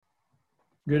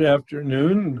Good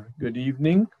afternoon, good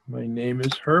evening. My name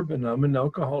is Herb and I'm an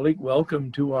alcoholic.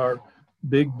 Welcome to our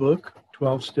Big Book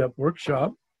 12-Step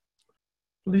Workshop.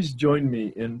 Please join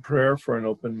me in prayer for an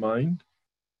open mind.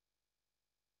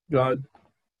 God,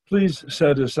 please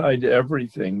set aside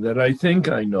everything that I think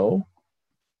I know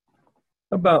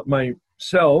about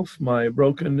myself, my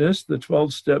brokenness, the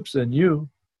 12 steps, and you,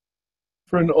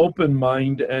 for an open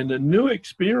mind and a new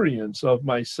experience of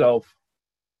myself,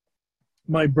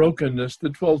 my brokenness, the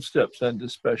 12 steps, and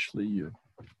especially you.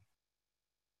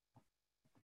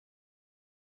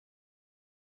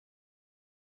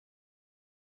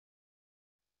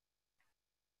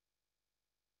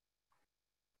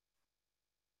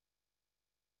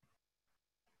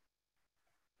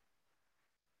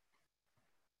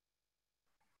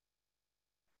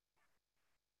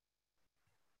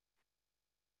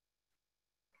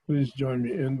 Please join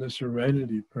me in the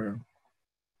serenity prayer.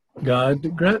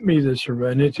 God, grant me the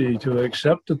serenity to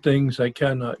accept the things I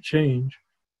cannot change,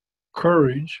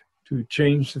 courage to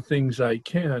change the things I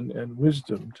can, and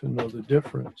wisdom to know the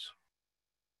difference.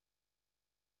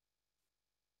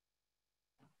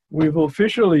 We've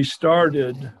officially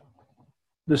started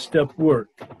the step work.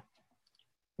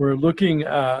 We're looking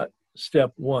at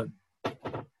step 1.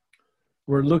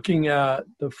 We're looking at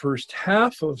the first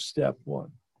half of step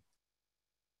 1.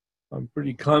 I'm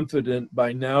pretty confident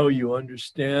by now you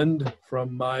understand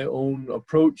from my own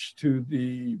approach to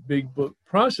the Big Book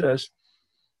process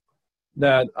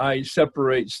that I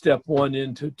separate step 1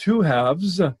 into 2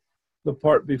 halves, the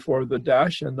part before the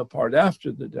dash and the part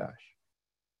after the dash.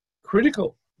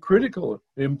 Critical,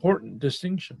 important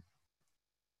distinction.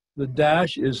 The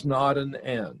dash is not an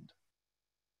and.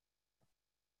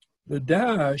 The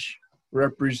dash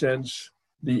represents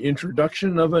the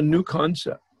introduction of a new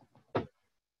concept.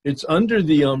 It's under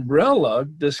the umbrella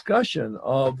discussion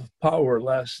of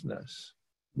powerlessness.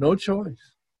 No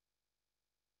choice.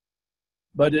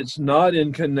 But it's not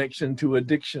in connection to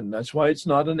addiction. That's why it's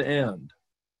not an and.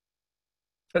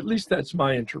 At least that's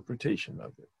my interpretation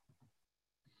of it.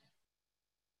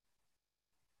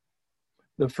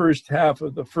 The first half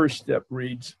of the first step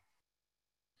reads,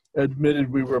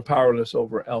 admitted we were powerless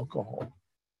over alcohol.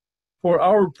 For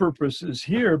our purposes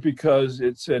here, because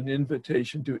it's an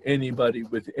invitation to anybody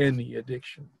with any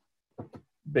addiction,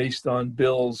 based on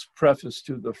Bill's preface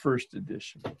to the first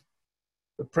edition.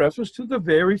 The preface to the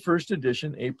very first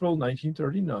edition, April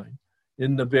 1939,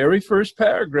 in the very first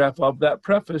paragraph of that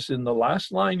preface, in the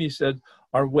last line, he said,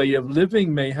 our way of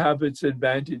living may have its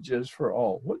advantages for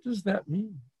all. What does that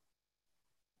mean?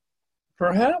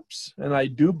 Perhaps, and I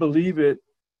do believe it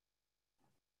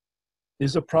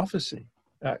is a prophecy,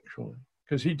 actually,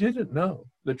 because he didn't know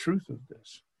the truth of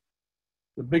this.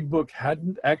 The Big Book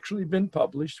hadn't actually been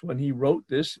published when he wrote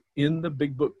this in the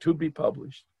Big Book to be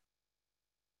published.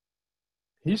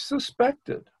 He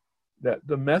suspected that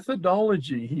the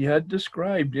methodology he had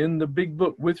described in the Big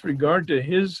Book with regard to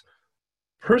his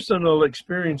personal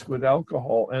experience with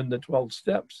alcohol and the 12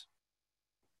 steps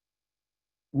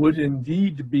would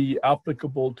indeed be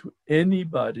applicable to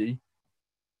anybody,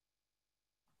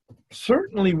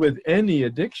 certainly with any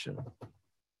addiction,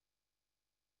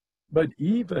 but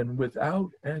even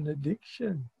without an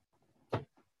addiction.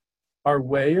 Our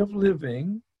way of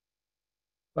living,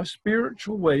 a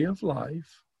spiritual way of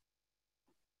life,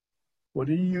 what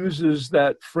he uses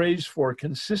that phrase for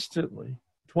consistently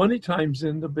 20 times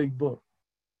in the Big Book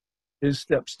is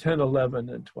steps 10, 11,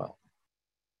 and 12.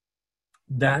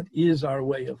 That is our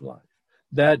way of life.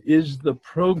 That is the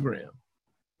program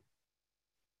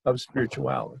of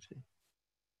spirituality.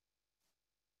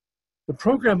 The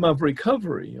program of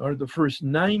recovery are the first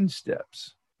 9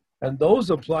 steps, and those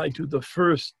apply to the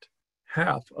first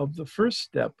half of the first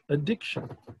step, addiction,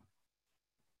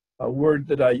 a word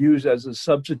that I use as a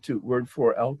substitute word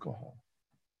for alcohol,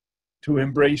 to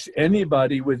embrace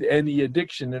anybody with any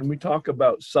addiction. And we talk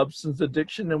about substance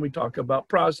addiction and we talk about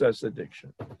process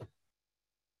addiction.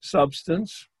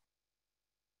 Substance,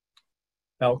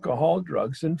 alcohol,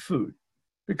 drugs, and food,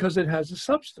 because it has a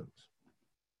substance.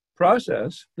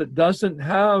 Process that doesn't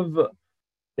have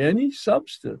any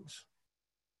substance,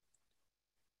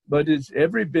 but it's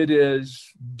every bit as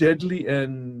deadly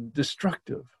and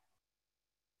destructive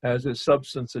as a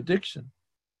substance addiction.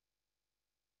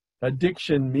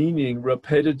 Addiction meaning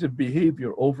repetitive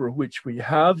behavior over which we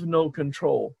have no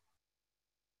control,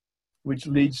 which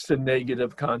leads to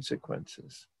negative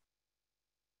consequences.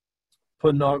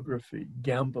 Pornography,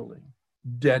 gambling,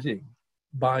 debting,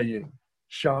 buying,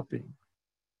 shopping,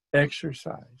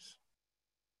 exercise,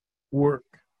 work.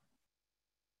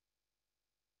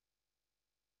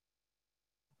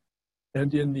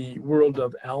 And in the world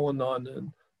of Al-Anon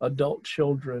and adult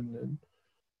children and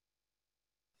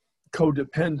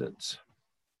codependence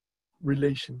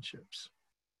relationships.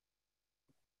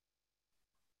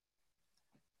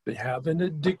 They have an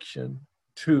addiction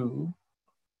to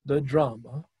the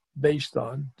drama based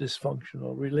on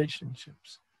dysfunctional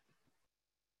relationships.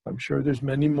 I'm sure there's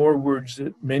many more words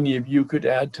that many of you could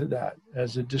add to that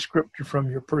as a descriptor from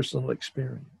your personal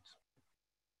experience.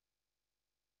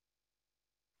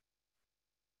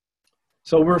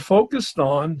 So we're focused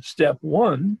on step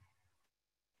one.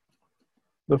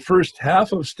 The first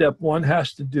half of step one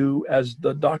has to do, as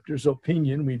the doctor's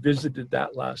opinion, we visited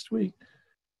that last week,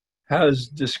 has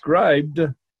described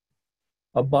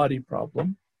a body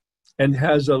problem and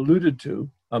has alluded to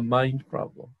a mind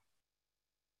problem.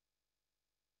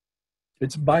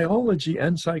 It's biology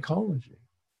and psychology.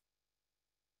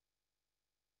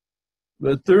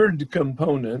 The third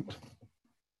component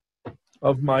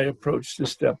of my approach to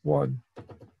step one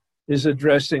is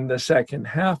addressing the second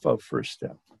half of first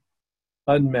step,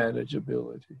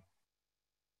 unmanageability.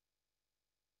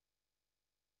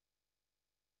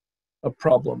 A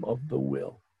problem of the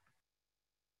will.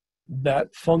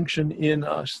 That function in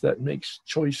us that makes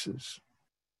choices.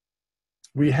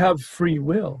 We have free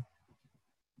will.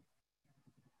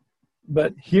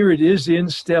 But here it is in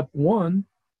step one,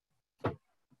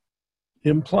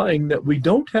 implying that we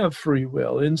don't have free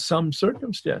will in some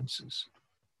circumstances.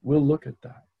 We'll look at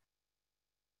that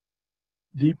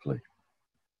deeply,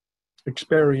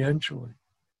 experientially.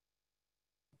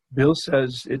 Bill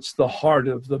says it's the heart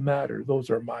of the matter. Those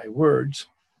are my words.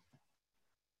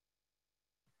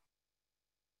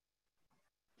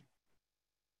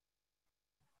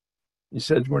 He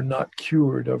says we're not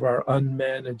cured of our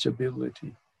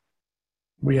unmanageability.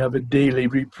 We have a daily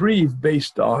reprieve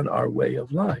based on our way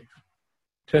of life.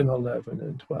 10, 11,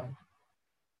 and 12.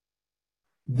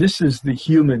 This is the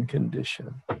human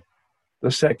condition,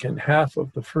 the second half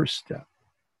of the first step.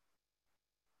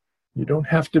 You don't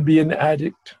have to be an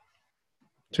addict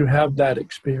to have that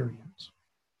experience.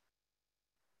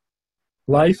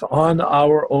 Life on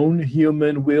our own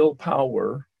human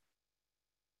willpower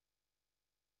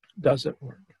doesn't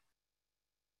work.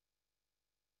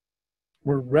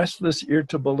 We're restless,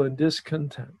 irritable, and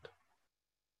discontent.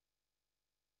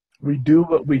 We do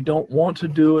what we don't want to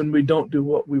do, and we don't do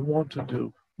what we want to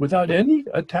do without any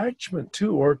attachment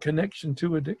to or connection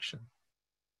to addiction.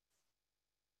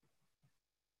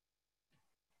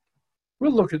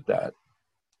 We'll look at that.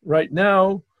 Right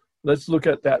now, let's look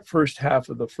at that first half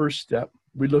of the first step.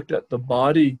 We looked at the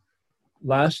body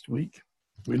last week.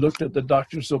 We looked at the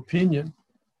doctor's opinion.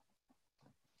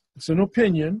 It's an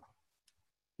opinion.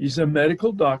 He's a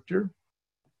medical doctor.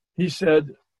 He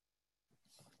said,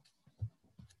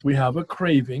 we have a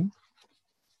craving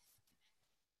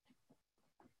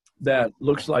that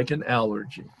looks like an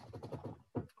allergy.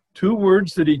 Two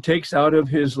words that he takes out of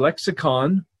his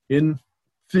lexicon in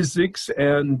physics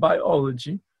and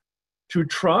biology to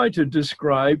try to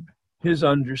describe his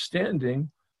understanding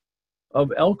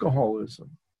of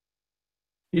alcoholism.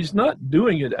 He's not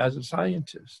doing it as a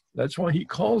scientist. That's why he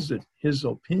calls it his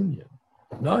opinion,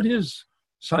 not his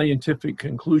scientific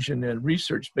conclusion and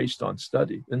research based on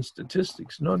study and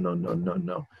statistics.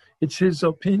 No. It's his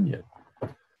opinion.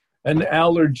 An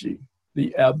allergy,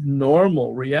 the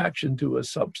abnormal reaction to a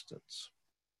substance.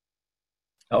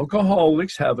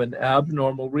 Alcoholics have an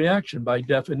abnormal reaction. By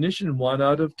definition, 1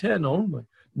 out of 10 only.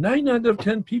 9 out of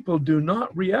 10 people do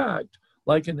not react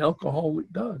like an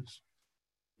alcoholic does.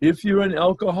 If you're an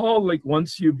alcoholic,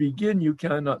 once you begin, you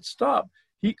cannot stop.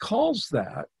 He calls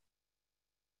that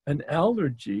an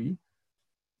allergy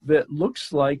that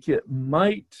looks like it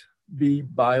might be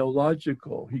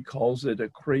biological. He calls it a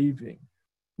craving.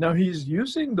 Now, he's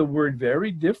using the word very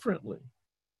differently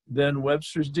than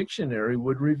Webster's dictionary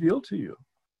would reveal to you.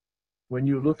 When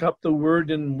you look up the word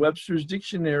in Webster's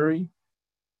dictionary,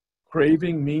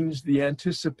 craving means the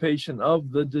anticipation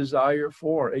of, the desire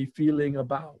for, a feeling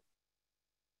about.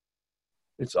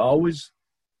 It's always,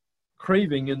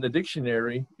 craving in the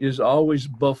dictionary is always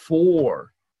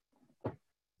before.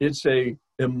 It's a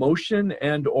emotion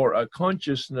and or a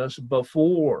consciousness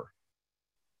before.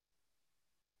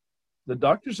 The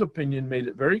doctor's opinion made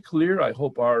it very clear. I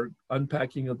hope our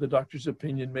unpacking of the doctor's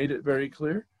opinion made it very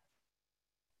clear.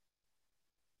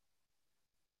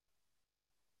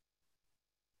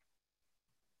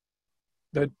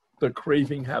 That the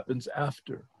craving happens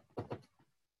after.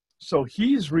 So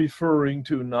he's referring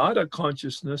to not a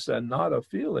consciousness and not a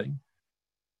feeling.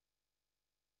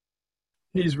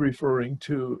 He's referring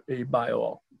to a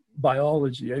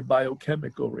biology, a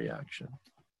biochemical reaction.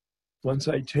 Once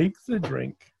I take the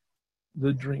drink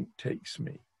takes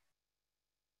me.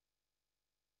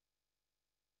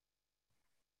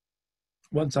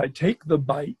 Once I take the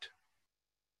bite,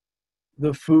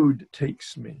 the food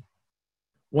takes me.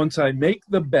 Once I make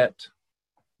the bet,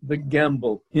 the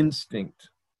gamble instinct,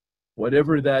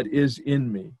 whatever that is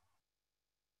in me,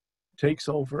 takes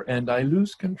over and I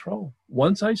lose control.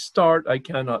 Once I start, I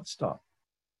cannot stop.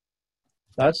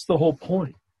 That's the whole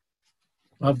point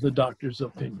of the doctor's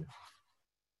opinion.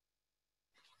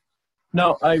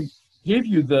 Now, I gave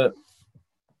you the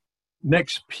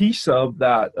next piece of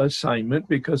that assignment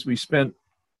because we spent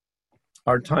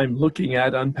our time looking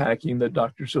at unpacking the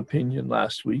doctor's opinion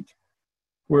last week.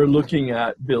 We're looking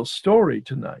at Bill's story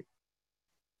tonight.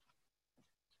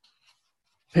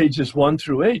 Pages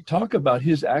 1-8 talk about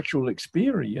his actual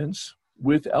experience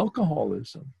with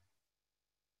alcoholism.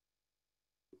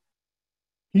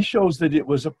 He shows that it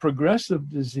was a progressive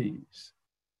disease.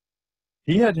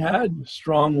 He had had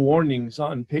strong warnings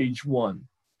on page 1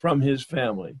 from his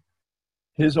family.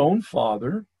 His own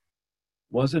father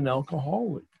was an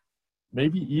alcoholic,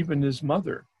 maybe even his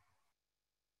mother.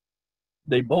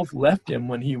 They both left him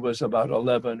when he was about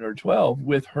 11 or 12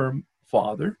 with her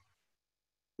father.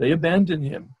 They abandoned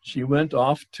him. She went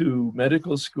off to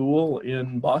medical school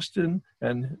in Boston,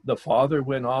 and the father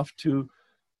went off to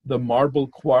the marble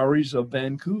quarries of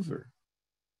Vancouver.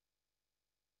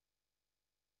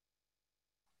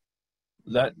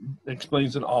 That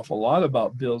explains an awful lot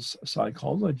about Bill's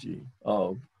psychology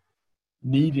of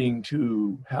needing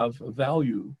to have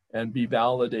value and be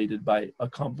validated by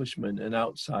accomplishment and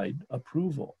outside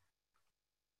approval,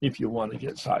 if you want to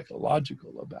get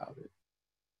psychological about it.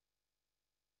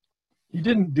 He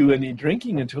didn't do any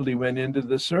drinking until he went into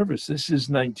the service. This is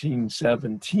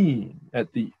 1917.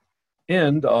 At the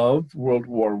end of World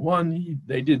War I,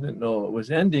 they didn't know it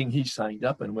was ending. He signed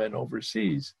up and went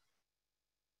overseas.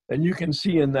 And you can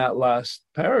see in that last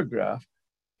paragraph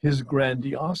his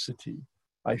grandiosity.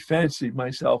 I fancied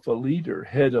myself a leader,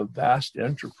 head of vast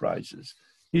enterprises.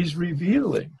 He's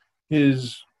revealing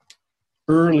his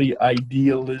early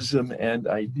idealism and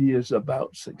ideas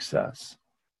about success.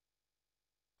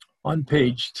 On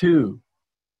page 2,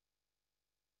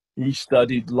 he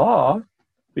studied law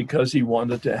because he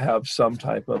wanted to have some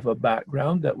type of a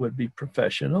background that would be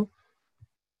professional.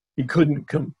 He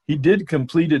did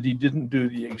complete it. He didn't do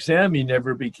the exam. He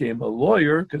never became a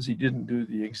lawyer because he didn't do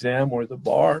the exam or the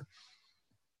bar.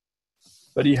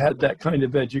 But he had that kind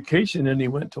of education, and he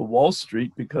went to Wall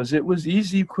Street because it was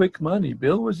easy, quick money.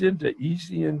 Bill was into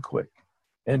easy and quick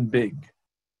and big.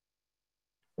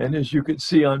 And as you could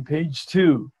see on page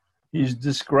 2, he's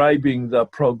describing the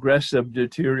progressive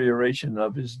deterioration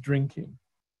of his drinking.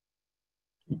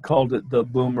 He called it the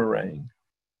boomerang,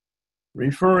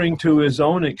 referring to his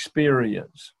own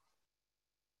experience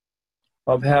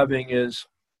of having his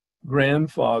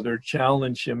grandfather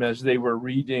challenge him as they were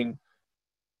reading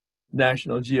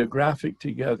National Geographic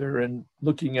together and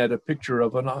looking at a picture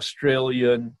of an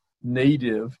Australian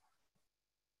native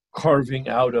carving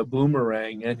out a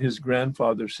boomerang. And his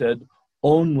grandfather said,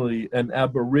 only an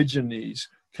Aborigines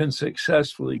can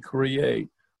successfully create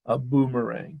a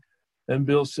boomerang. And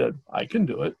Bill said, I can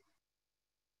do it.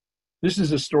 This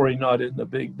is a story not in the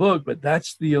big book, but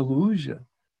that's the illusion.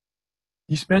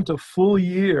 He spent a full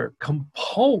year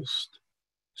compulsed,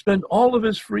 spent all of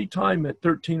his free time at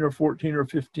 13 or 14 or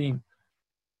 15,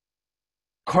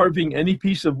 carving any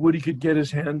piece of wood he could get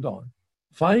his hand on.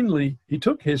 Finally, he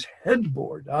took his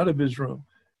headboard out of his room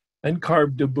and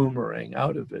carved a boomerang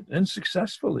out of it, and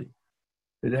successfully.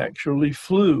 It actually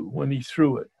flew when he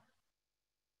threw it,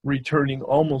 returning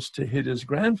almost to hit his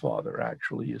grandfather,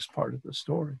 actually, as part of the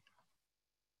story.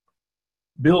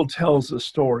 Bill tells a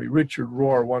story. Richard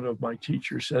Rohr, one of my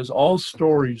teachers, says all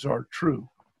stories are true.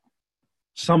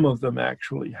 Some of them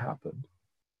actually happened.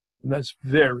 And that's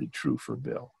very true for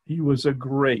Bill. He was a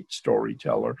great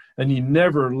storyteller, and he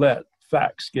never let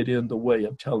facts get in the way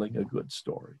of telling a good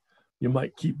story. You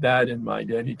might keep that in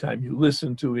mind anytime you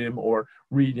listen to him or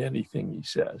read anything he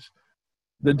says.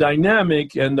 The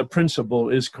dynamic and the principle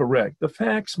is correct. The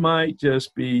facts might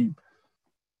just be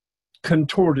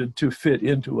contorted to fit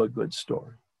into a good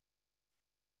story.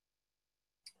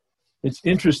 It's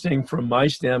interesting from my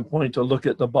standpoint to look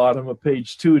at the bottom of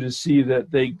page 2 to see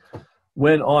that they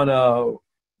went on a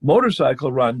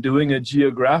motorcycle run doing a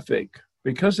geographic.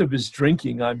 Because of his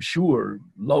drinking, I'm sure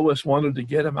Lois wanted to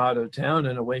get him out of town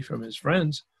and away from his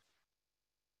friends.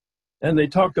 And they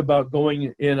talk about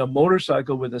going in a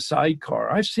motorcycle with a sidecar.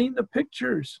 I've seen the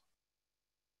pictures.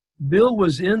 Bill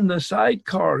was in the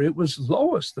sidecar. It was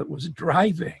Lois that was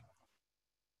driving.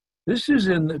 This is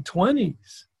in the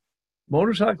 20s.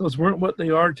 Motorcycles weren't what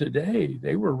they are today.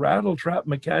 They were rattle-trap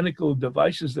mechanical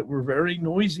devices that were very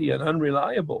noisy and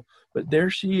unreliable. But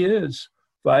there she is,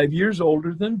 5 years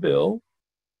older than Bill.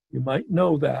 You might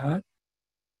know that.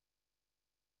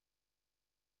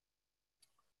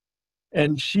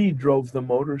 And she drove the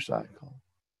motorcycle.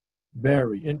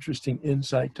 Very interesting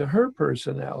insight to her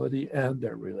personality and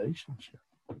their relationship.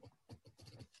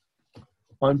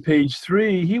 On page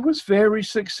 3, he was very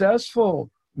successful,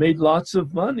 made lots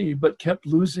of money, but kept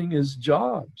losing his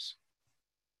jobs.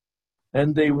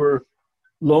 And they were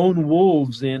lone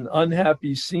wolves in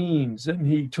unhappy scenes, and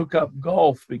he took up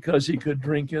golf because he could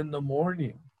drink in the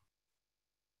morning.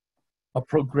 A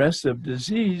progressive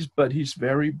disease, but he's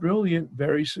very brilliant,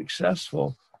 very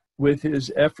successful with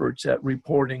his efforts at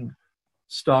reporting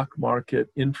stock market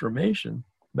information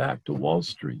back to Wall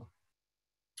Street.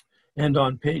 And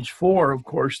on page 4, of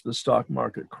course, the stock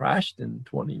market crashed in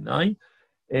 29,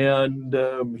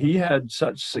 and he had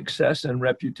such success and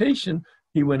reputation,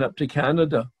 he went up to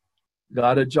Canada,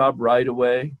 got a job right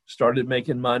away, started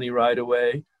making money right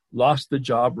away, lost the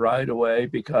job right away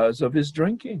because of his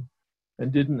drinking,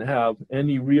 and didn't have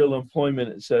any real employment,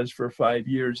 it says, for 5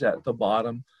 years at the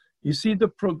bottom. You see the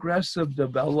progressive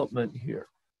development here.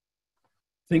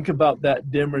 Think about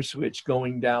that dimmer switch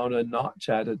going down a notch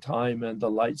at a time and the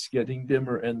lights getting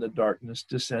dimmer and the darkness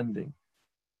descending.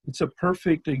 It's a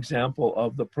perfect example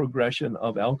of the progression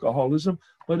of alcoholism,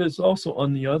 but it's also,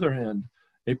 on the other hand,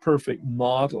 a perfect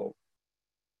model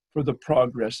for the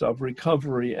progress of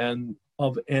recovery and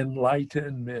of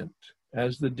enlightenment.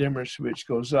 As the dimmer switch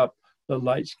goes up, the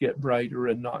lights get brighter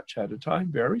a notch at a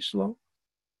time, very slow,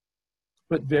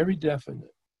 but very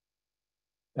definite.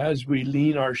 As we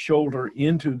lean our shoulder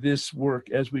into this work,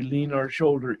 as we lean our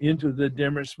shoulder into the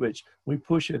dimmer switch, we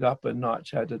push it up a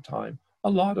notch at a time. A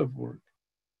lot of work.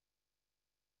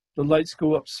 The lights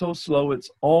go up so slow it's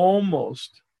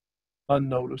almost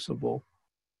unnoticeable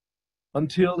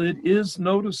until it is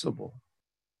noticeable.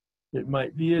 It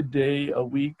might be a day, a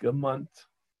week, a month,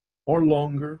 or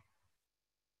longer,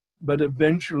 but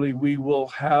eventually we will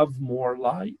have more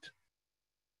light,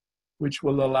 which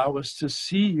will allow us to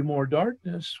see more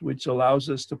darkness, which allows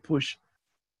us to push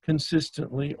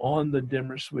consistently on the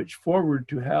dimmer switch forward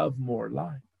to have more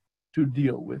light, to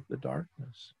deal with the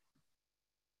darkness.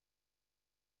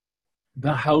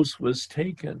 The house was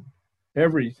taken.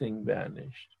 Everything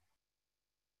vanished.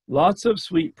 Lots of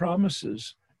sweet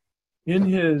promises. In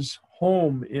his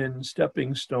home in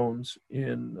Stepping Stones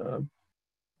in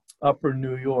Upper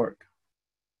New York,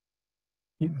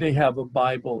 they have a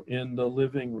Bible in the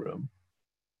living room.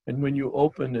 And when you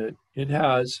open it, it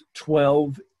has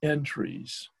 12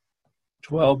 entries,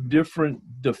 12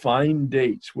 different defined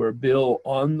dates where Bill,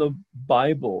 on the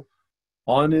Bible,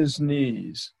 on his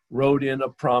knees, wrote in a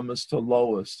promise to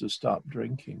Lois to stop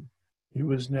drinking. He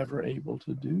was never able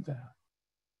to do that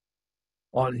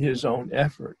on his own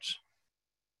efforts.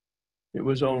 It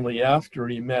was only after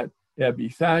he met Abby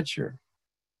Thatcher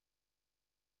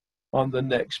on the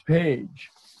next page,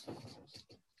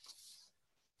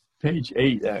 page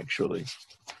 8 actually,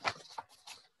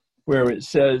 where it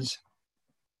says,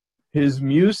 his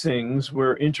musings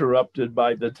were interrupted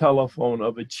by the telephone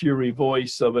of a cheery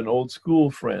voice of an old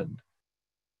school friend.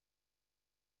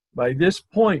 By this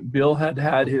point, Bill had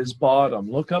had his bottom.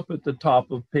 Look up at the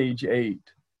top of page 8.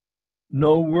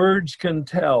 No words can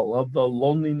tell of the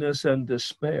loneliness and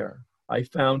despair I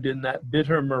found in that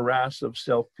bitter morass of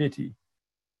self-pity.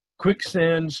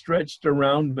 Quicksand stretched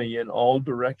around me in all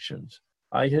directions.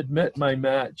 I had met my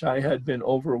match. I had been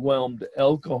overwhelmed.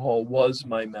 Alcohol was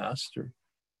my master.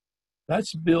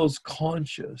 That's Bill's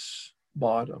conscious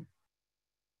bottom.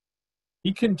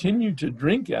 He continued to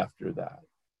drink after that,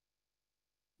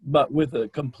 but with a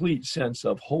complete sense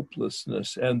of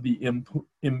hopelessness and the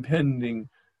impending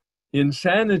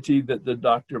insanity that the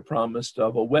doctor promised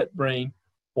of a wet brain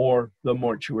or the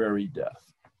mortuary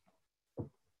death.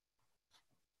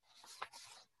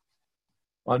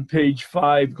 On page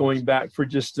 5, going back for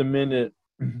just a minute,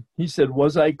 he said,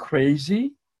 was I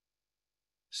crazy?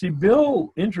 See,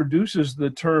 Bill introduces the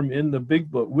term in the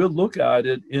big book. We'll look at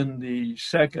it in the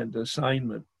second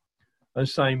assignment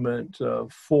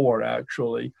 4,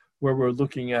 actually, where we're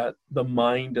looking at the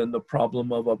mind and the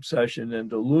problem of obsession and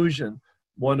delusion.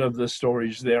 One of the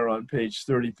stories there on page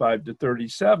 35 to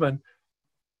 37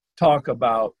 talk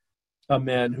about a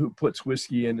man who puts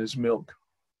whiskey in his milk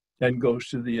and goes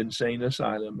to the insane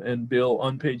asylum. And Bill,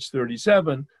 on page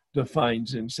 37,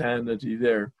 defines insanity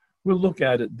there. We'll look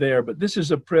at it there, but this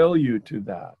is a prelude to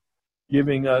that,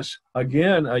 giving us,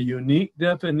 again, a unique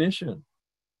definition.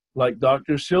 Like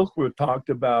Dr. Silkworth talked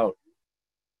about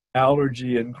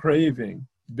allergy and craving,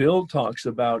 Bill talks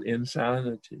about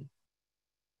insanity.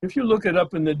 If you look it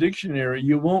up in the dictionary,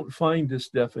 you won't find this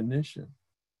definition.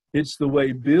 It's the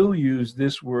way Bill used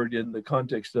this word in the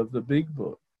context of the big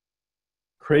book.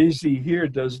 Crazy here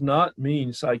does not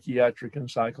mean psychiatric and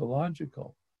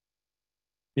psychological.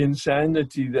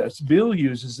 Insanity, that Bill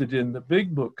uses it in the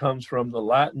big book, comes from the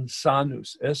Latin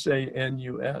sanus,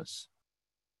 S-A-N-U-S,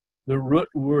 the root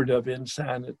word of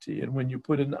insanity. And when you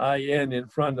put an I-N in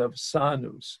front of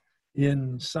sanus,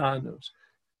 insanus,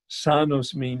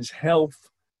 sanus means health,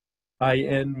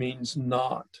 I-N means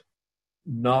not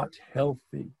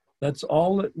healthy. That's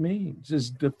all it means, is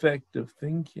defective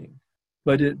thinking.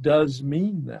 But it does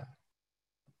mean that.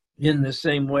 In the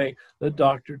same way, the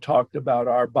doctor talked about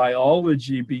our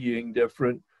biology being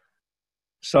different,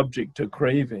 subject to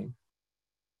craving.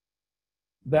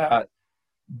 That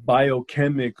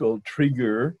biochemical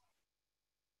trigger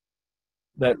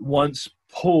that once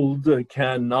pulled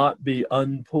cannot be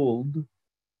unpulled.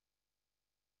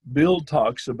 Bill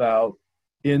talks about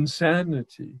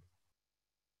insanity.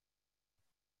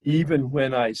 Even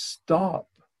when I stop,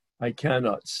 I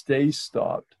cannot stay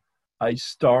stopped. I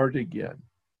start again,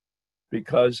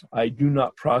 because I do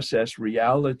not process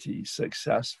reality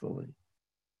successfully.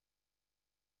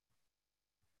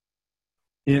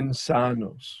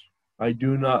 Insanos. I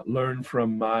do not learn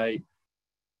from my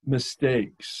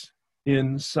mistakes.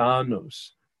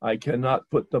 Insanos. I cannot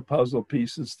put the puzzle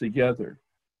pieces together.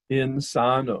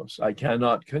 Insanos. I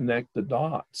cannot connect the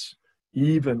dots,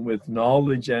 even with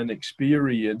knowledge and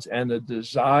experience and a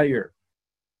desire.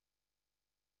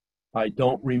 I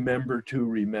don't remember to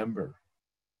remember.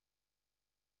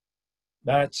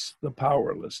 That's the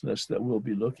powerlessness that we'll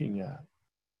be looking at.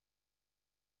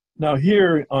 Now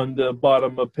here on the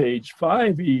bottom of page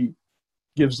 5, he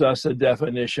gives us a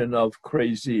definition of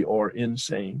crazy or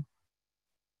insane.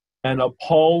 An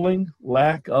appalling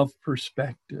lack of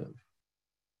perspective.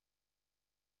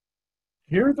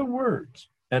 Hear the words,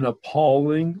 an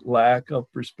appalling lack of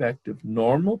perspective.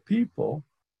 Normal people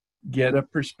get a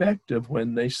perspective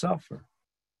when they suffer,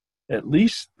 at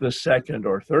least the second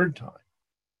or third time.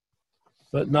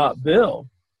 But not Bill.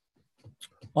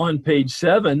 On page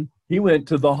 7, he went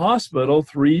to the hospital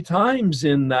 3 times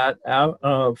in that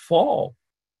fall.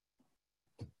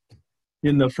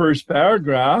 In the first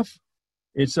paragraph,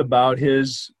 it's about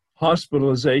his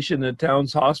hospitalization at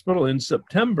Towns Hospital in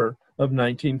September of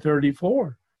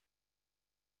 1934.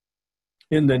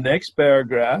 In the next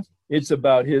paragraph, it's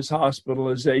about his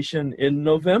hospitalization in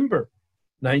November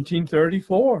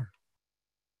 1934.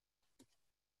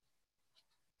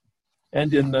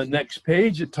 And in the next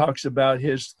page, it talks about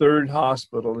his 3rd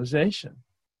hospitalization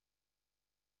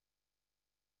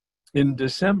in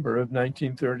December of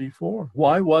 1934.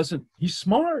 Why wasn't he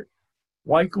smart?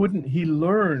 Why couldn't he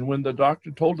learn when the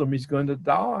doctor told him he's going to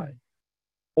die?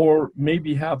 Or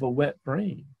maybe have a wet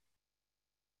brain?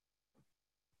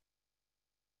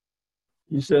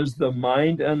 He says, the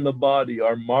mind and the body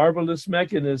are marvelous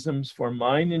mechanisms, for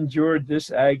mine endured this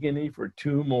agony for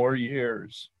 2 more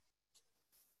years.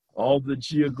 All the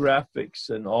geographics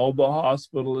and all the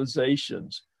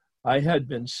hospitalizations. I had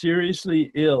been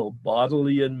seriously ill,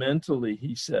 bodily and mentally,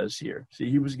 he says here. See,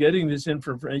 he was getting this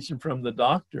information from the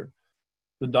doctor.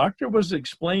 The doctor was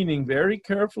explaining very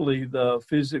carefully the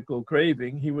physical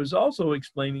craving. He was also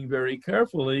explaining very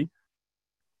carefully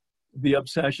the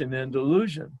obsession and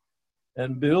delusion.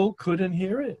 And Bill couldn't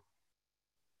hear it.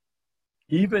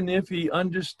 Even if he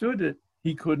understood it,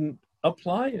 he couldn't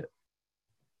apply it,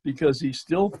 because he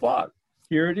still thought,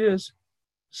 here it is,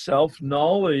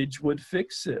 self-knowledge would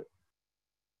fix it.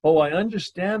 Oh, I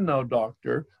understand now,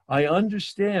 doctor. I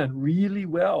understand really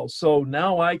well. So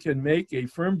now I can make a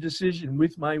firm decision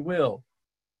with my will.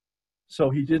 So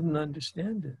he didn't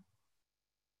understand it.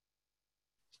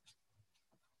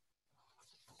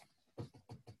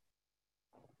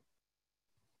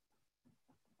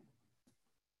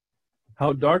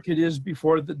 How dark it is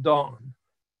before the dawn.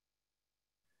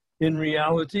 In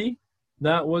reality,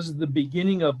 that was the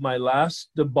beginning of my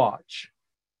last debauch.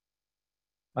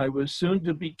 I was soon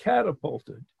to be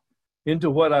catapulted into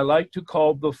what I like to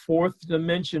call the 4th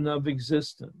dimension of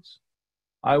existence.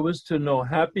 I was to know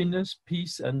happiness,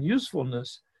 peace, and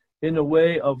usefulness in a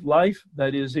way of life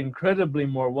that is incredibly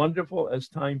more wonderful as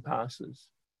time passes.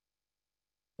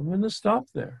 I'm going to stop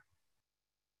there.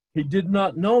 He did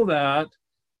not know that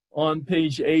on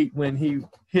page 8 when he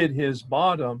hit his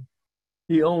bottom.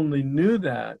 He only knew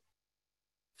that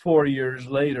 4 years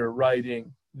later,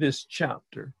 writing this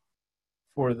chapter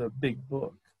for the big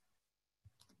book.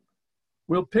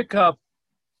 We'll pick up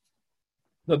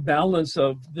the balance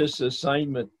of this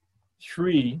assignment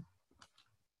 3,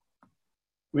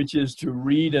 which is to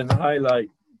read and highlight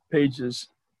pages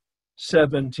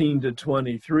 17 to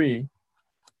 23,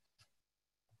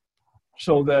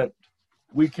 so that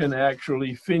we can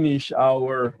actually finish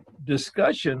our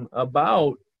discussion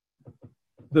about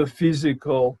the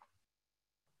physical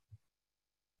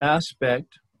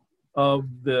aspect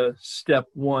of the step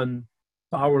one,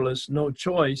 powerless, no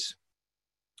choice,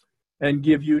 and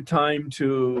give you time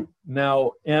to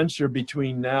now answer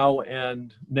between now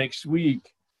and next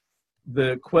week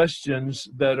the questions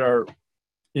that are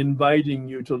inviting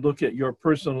you to look at your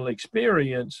personal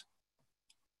experience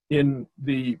in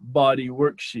the body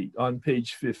worksheet on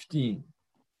page 15.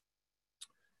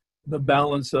 The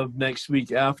balance of next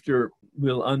week, after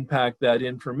we'll unpack that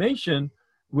information,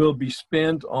 will be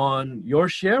spent on your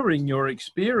sharing your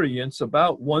experience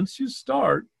about once you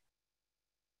start,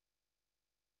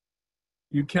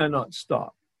 you cannot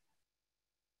stop.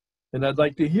 And I'd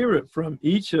like to hear it from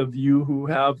each of you who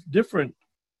have different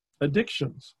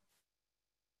addictions.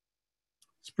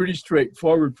 It's pretty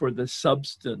straightforward for the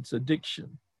substance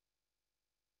addiction.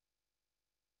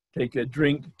 Take a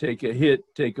drink, take a hit,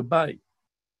 take a bite.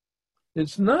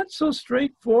 It's not so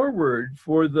straightforward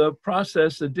for the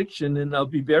process addiction, and I'll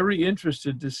be very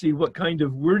interested to see what kind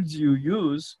of words you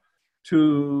use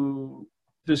to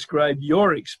describe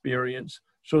your experience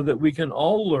so that we can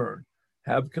all learn,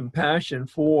 have compassion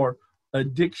for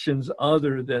addictions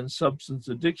other than substance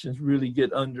addictions, really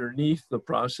get underneath the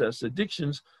process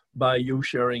addictions by you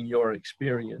sharing your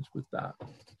experience with that.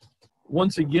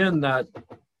 Once again, that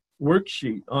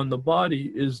worksheet on the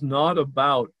body is not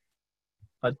about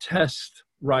a test,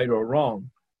 right or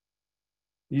wrong.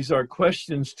 These are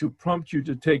questions to prompt you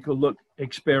to take a look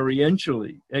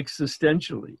experientially,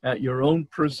 existentially, at your own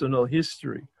personal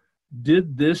history.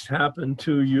 Did this happen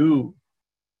to you?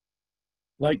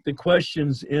 Like the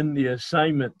questions in the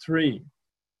assignment 3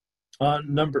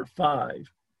 on number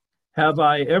 5. Have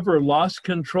I ever lost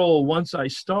control once I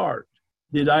start?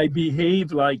 Did I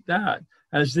behave like that?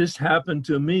 Has this happened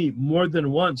to me more than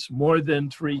once, more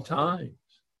than 3 times?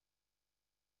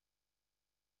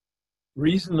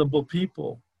 Reasonable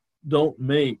people don't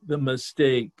make the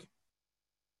mistake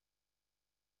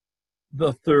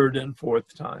the 3rd and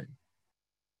 4th time.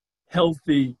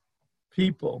 Healthy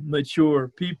people, mature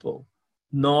people,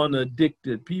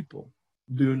 non-addicted people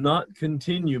do not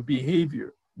continue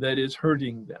behavior that is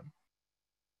hurting them.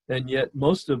 And yet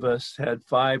most of us had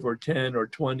 5 or 10 or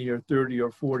 20 or 30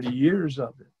 or 40 years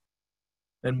of it.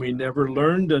 And we never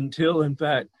learned until, in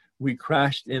fact, we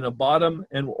crashed in a bottom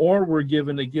or were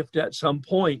given a gift at some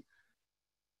point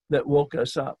that woke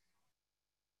us up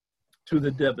to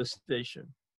the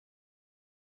devastation.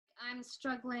 I'm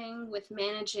struggling with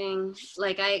managing,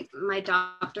 my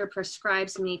doctor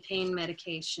prescribes me pain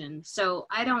medication. So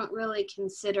I don't really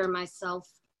consider myself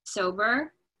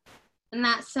sober in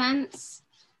that sense.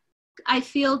 I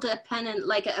feel dependent,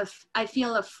 I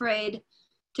feel afraid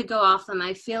to go off them.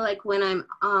 I feel like when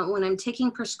I'm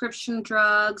taking prescription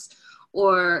drugs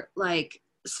or like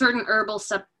certain herbal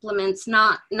supplements,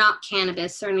 not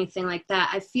cannabis or anything like that,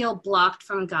 I feel blocked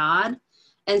from God.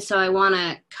 And so I want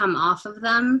to come off of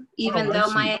them, even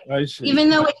though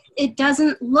it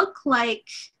doesn't look like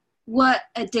what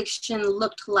addiction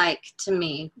looked like to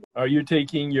me. Are you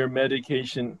taking your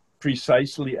medication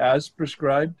precisely as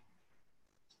prescribed?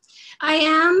 I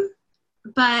am,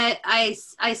 but I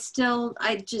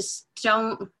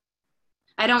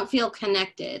don't feel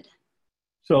connected.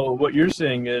 So what you're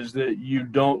saying is that you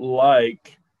don't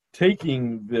like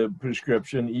taking the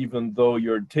prescription even though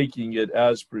you're taking it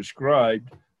as prescribed.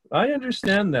 I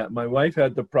understand that. My wife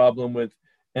had the problem with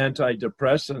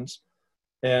antidepressants,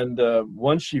 and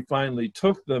once she finally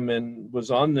took them and was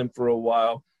on them for a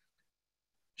while,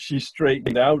 she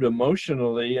straightened out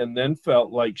emotionally and then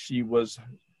felt like she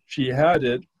had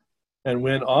it and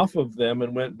went off of them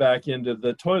and went back into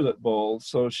the toilet bowl.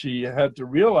 So she had to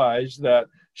realize that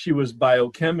she was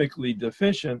biochemically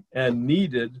deficient and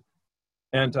needed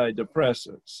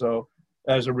antidepressants. So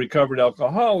as a recovered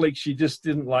alcoholic, she just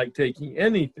didn't like taking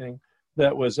anything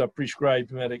that was a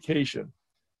prescribed medication.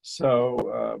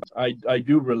 So I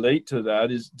do relate to that.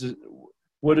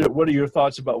 What are your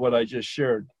thoughts about what I just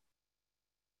shared?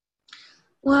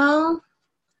 Well,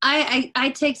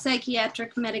 I take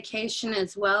psychiatric medication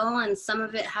as well, and some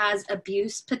of it has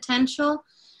abuse potential.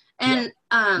 And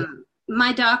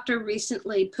my doctor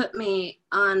recently put me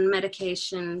on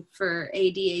medication for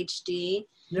ADHD.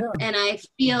 Yeah. And I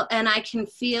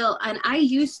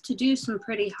used to do some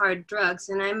pretty hard drugs,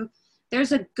 and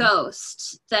there's a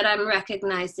ghost that I'm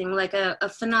recognizing, like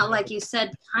like you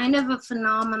said, kind of a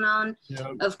phenomenon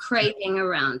of craving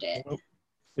around it.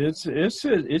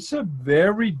 It's a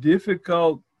very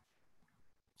difficult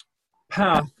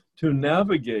path to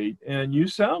navigate, and you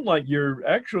sound like you're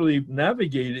actually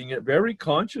navigating it very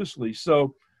consciously.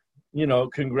 So,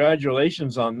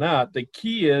 congratulations on that. The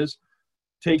key is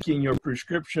taking your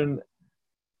prescription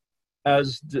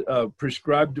as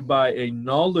prescribed by a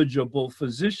knowledgeable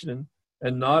physician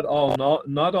and not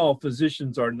all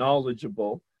physicians are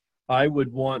knowledgeable. I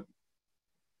would want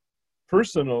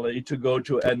personally to go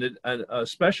to a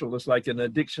specialist like an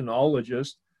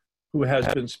addictionologist who has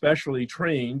been specially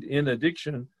trained in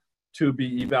addiction to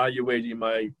be evaluating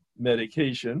my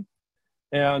medication,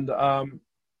 and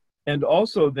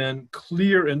also then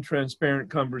clear and transparent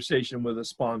conversation with a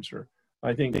sponsor.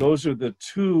 I think those are the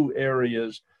two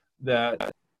areas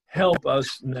that help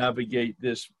us navigate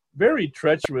this very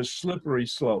treacherous, slippery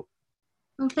slope.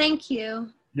 Well, thank you.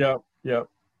 Yeah.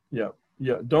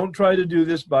 Don't try to do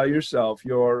this by yourself.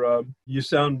 You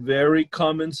sound very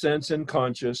common sense and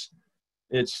conscious.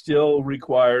 It still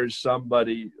requires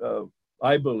somebody,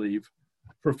 I believe,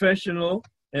 professional,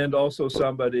 and also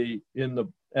somebody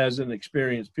as an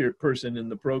experienced person in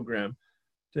the program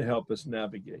to help us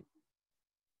navigate.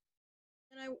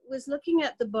 And I was looking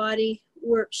at the body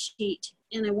worksheet,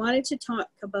 and I wanted to talk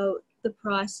about the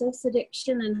process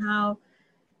addiction and how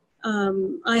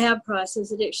I have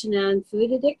process addiction and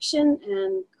food addiction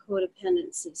and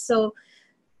codependency. So,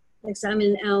 like I'm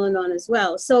in Al-Anon as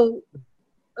well. So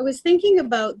I was thinking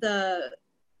about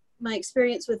my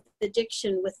experience with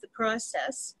addiction with the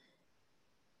process.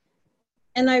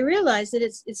 And I realized that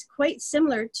it's quite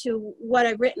similar to what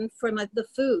I've written for the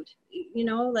food. You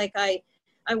know, like I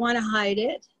want to hide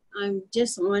it. I'm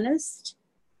dishonest.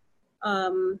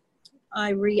 I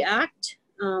react.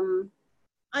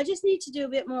 I just need to do a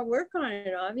bit more work on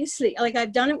it, obviously. Like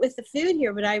I've done it with the food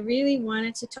here, but I really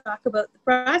wanted to talk about the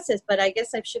process, but I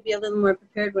guess I should be a little more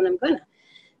prepared when I'm gonna.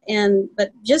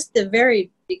 But just the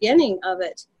very beginning of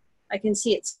it, I can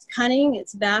see it's cunning,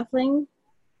 it's baffling,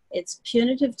 it's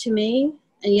punitive to me,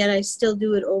 and yet I still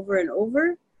do it over and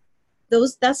over.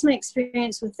 That's my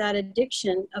experience with that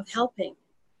addiction of helping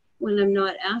when I'm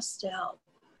not asked to help.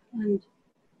 And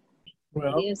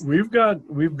well, we've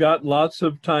got lots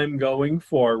of time going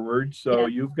forward, so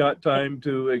you've got time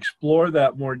to explore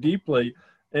that more deeply.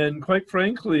 And quite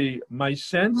frankly, my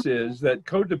sense is that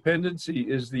codependency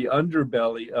is the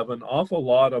underbelly of an awful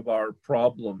lot of our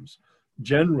problems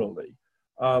generally.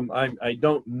 I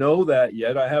don't know that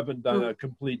yet. I haven't done a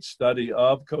complete study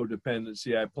of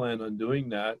codependency. I plan on doing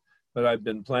that, but I've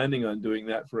been planning on doing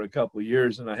that for a couple of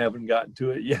years, and I haven't gotten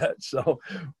to it yet. So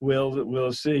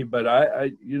we'll see. But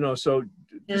so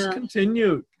just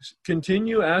continue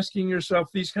asking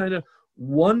yourself these kind of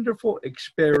wonderful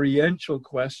experiential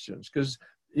questions, because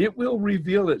it will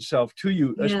reveal itself to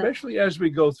you, especially as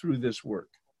we go through this work.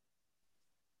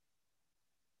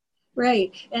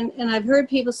 Right. And I've heard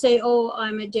people say, oh,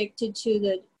 I'm addicted to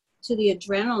the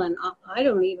adrenaline. I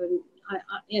don't even,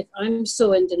 I'm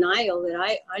so in denial that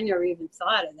I never even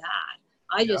thought of that.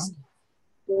 I just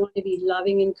want to be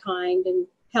loving and kind and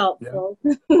helpful.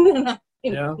 Create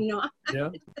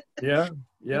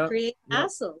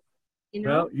hassle.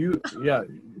 Well,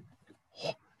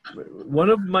 one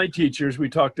of my teachers, we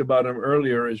talked about him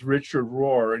earlier, is Richard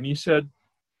Rohr, and he said,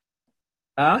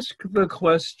 ask the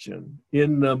question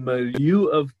in the milieu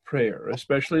of prayer,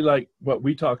 especially like what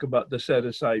we talk about, the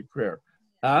set-aside prayer.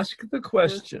 Ask the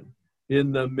question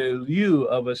in the milieu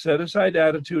of a set-aside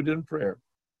attitude in prayer.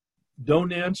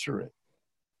 Don't answer it.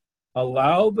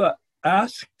 Allow the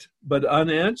asked but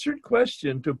unanswered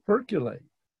question to percolate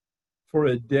for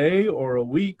a day or a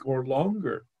week or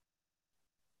longer,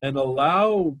 and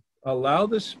allow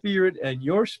the Spirit and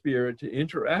your spirit to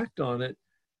interact on it,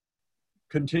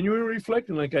 continuing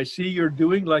reflecting like I see you're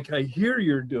doing, like I hear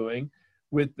you're doing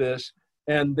with this,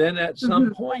 and then at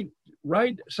some point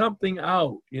write something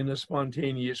out in a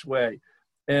spontaneous way,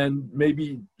 and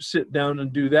maybe sit down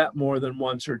and do that more than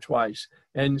once or twice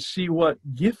and see what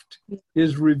gift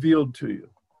is revealed to you.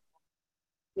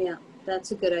 Yeah,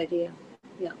 that's a good idea.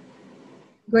 Yeah.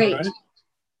 Great. Right.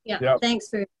 Yeah. Thanks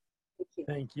for.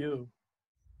 Thank you.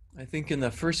 I think in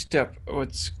the first step,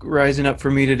 what's rising up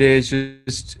for me today is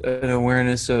just an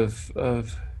awareness of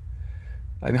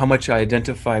how much I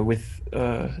identify with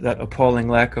that appalling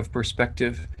lack of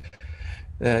perspective.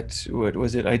 That, what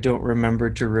was it? I don't remember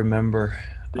to remember.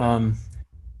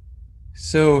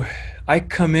 So I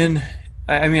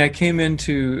came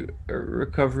into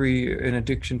recovery and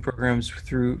addiction programs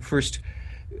through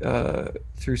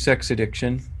sex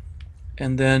addiction,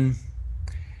 and then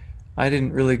I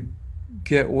didn't really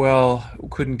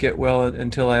couldn't get well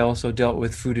until I also dealt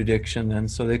with food addiction, and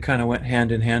so they kind of went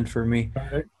hand in hand for me.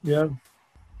 Right. Yeah.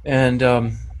 And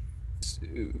I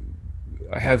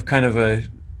have kind of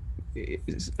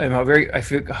I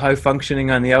feel high functioning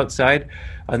on the outside,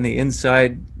 on the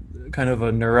inside, kind of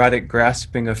a neurotic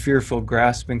grasping, a fearful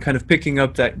grasping, kind of picking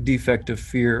up that defect of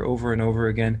fear over and over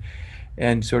again,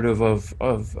 and sort of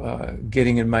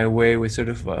getting in my way with sort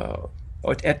of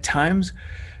at times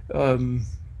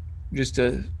just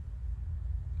a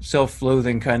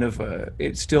self-loathing kind of,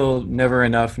 it's still never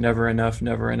enough, never enough,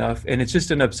 never enough. And it's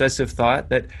just an obsessive thought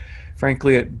that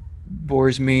frankly it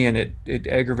bores me and it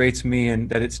aggravates me, and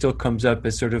that it still comes up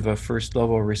as sort of a first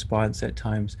level response at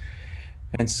times.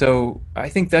 And so I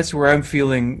think that's where I'm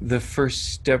feeling the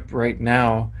first step right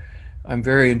now. I'm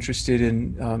very interested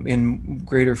in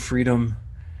greater freedom,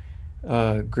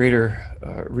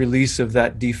 greater release of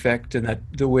that defect, and that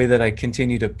the way that I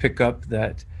continue to pick up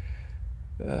that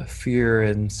fear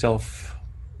and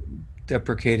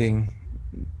self-deprecating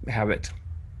habit.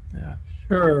 Yeah.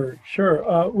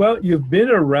 Sure. Well, you've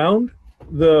been around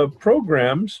the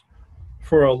programs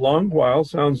for a long while.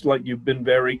 Sounds like you've been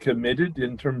very committed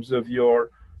in terms of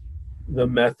the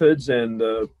methods and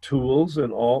the tools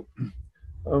and all.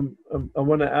 I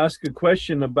want to ask a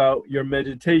question about your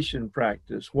meditation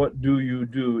practice. What do you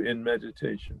do in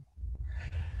meditation?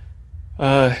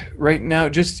 Right now,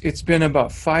 it's been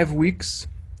about 5 weeks,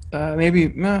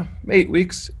 maybe 8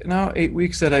 weeks now. 8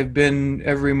 weeks that I've been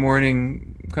every morning,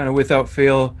 kind of without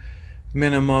fail,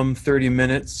 minimum 30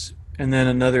 minutes, and then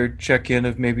another check-in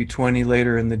of maybe 20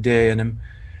 later in the day, and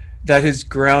that has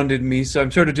grounded me. So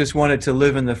I'm sort of just wanted to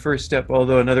live in the first step,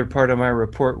 although another part of my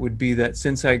report would be that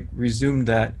since I resumed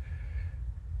that,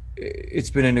 it's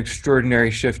been an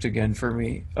extraordinary shift again for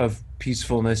me of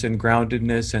peacefulness and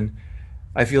groundedness. And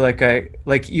I feel like I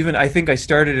think I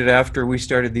started it after we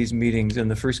started these meetings. In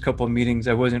the first couple of meetings,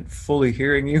 I wasn't fully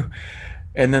hearing you.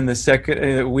 And then the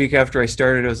second week after I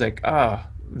started, I was like,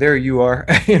 there you are,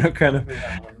 kind of,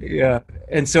 yeah.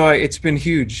 And so it's been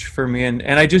huge for me, and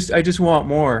I just want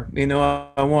more.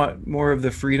 I want more of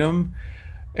the freedom,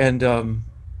 and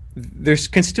there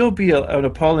can still be an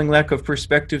appalling lack of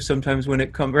perspective sometimes when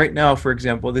it comes. Right now, for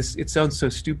example, it sounds so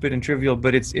stupid and trivial,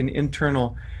 but it's an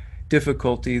internal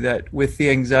difficulty that with the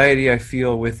anxiety I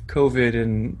feel with COVID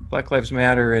and Black Lives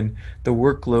Matter and the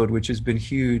workload, which has been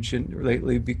huge and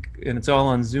lately, and it's all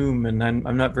on Zoom, and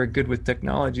I'm not very good with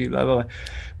technology, blah, blah, blah.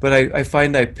 But I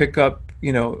find I pick up,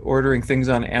 ordering things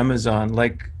on Amazon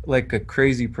like a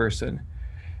crazy person,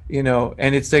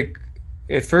 and it's like,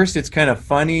 at first it's kind of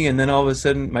funny, and then all of a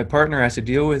sudden my partner has to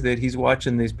deal with it. He's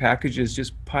watching these packages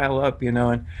just pile up,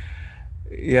 and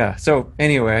yeah. So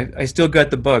anyway, I still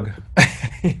got the bug.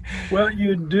 Well,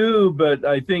 you do, but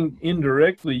I think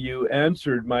indirectly you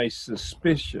answered my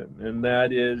suspicion, and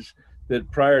that is that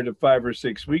prior to 5 or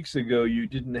 6 weeks ago, you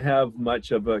didn't have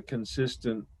much of a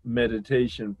consistent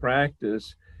meditation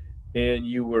practice, and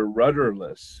you were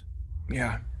rudderless.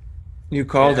 Yeah, you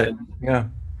called it. Yeah.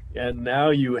 And now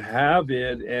you have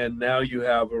it, and now you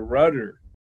have a rudder.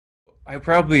 I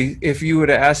probably, if you would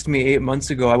have asked me 8 months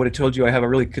ago, I would have told you I have a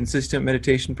really consistent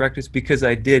meditation practice, because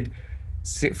I did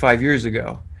 5 years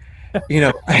ago.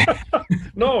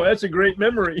 No, that's a great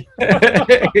memory.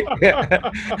 Yeah.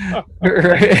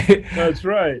 Right. That's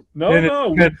right.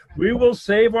 No, we will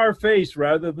save our face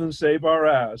rather than save our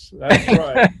ass. That's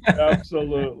right.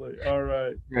 Absolutely. All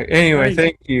right. Right. Anyway,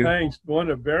 thank you. Thanks.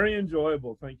 Very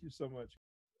enjoyable. Thank you so much.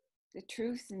 The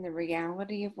truth and the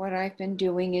reality of what I've been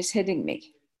doing is hitting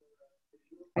me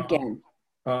again.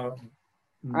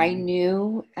 I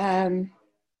knew I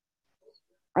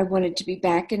wanted to be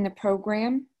back in the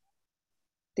program.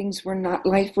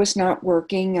 Life was not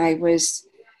working. I was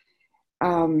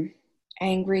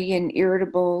angry and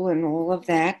irritable and all of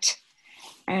that.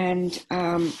 And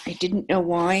I didn't know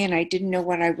why, and I didn't know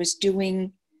what I was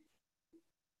doing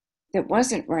that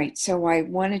wasn't right. So I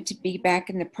wanted to be back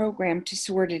in the program to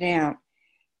sort it out.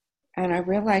 And I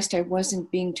realized I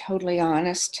wasn't being totally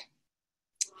honest.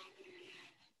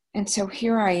 And so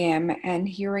here I am, and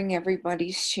hearing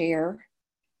everybody's share,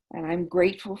 and I'm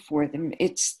grateful for them.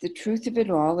 It's the truth of it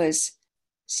all is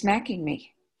smacking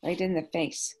me right in the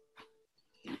face.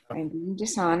 I'm being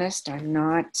dishonest.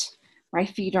 My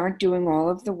feet aren't doing all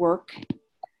of the work.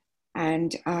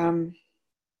 And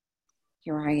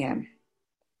here I am.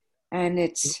 And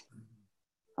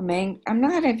I'm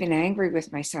not even angry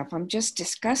with myself. I'm just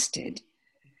disgusted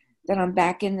that I'm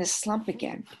back in this slump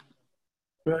again.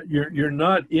 But you're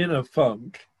not in a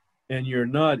funk, and you're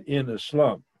not in a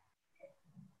slump,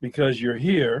 because you're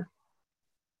here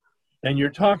and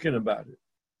you're talking about it.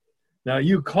 Now,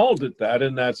 you called it that,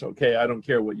 and that's okay. I don't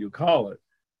care what you call it.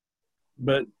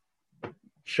 But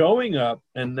showing up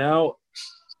and now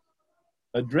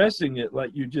addressing it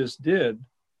like you just did,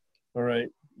 all right,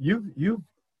 you've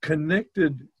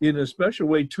connected in a special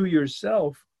way to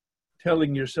yourself,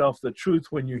 telling yourself the truth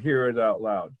when you hear it out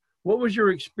loud. What was your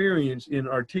experience in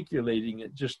articulating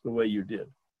it just the way you did?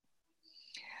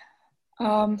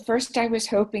 First, I was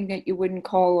hoping that you wouldn't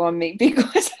call on me,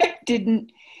 because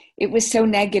it was so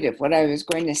negative what I was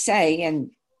going to say. And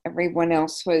everyone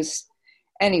else was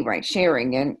anyway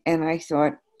sharing, and I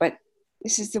thought, but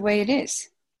this is the way it is.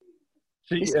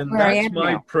 See, This is and where I that's am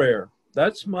my now. prayer.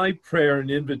 That's my prayer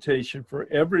and invitation for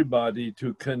everybody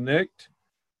to connect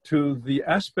to the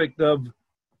aspect of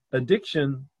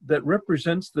addiction that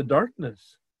represents the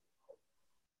darkness.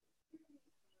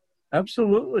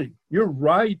 Absolutely. You're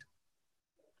right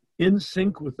in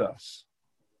sync with us.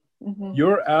 Mhm.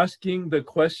 You're asking the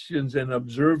questions and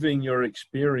observing your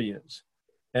experience.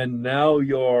 And now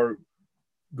you're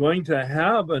going to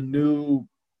have a new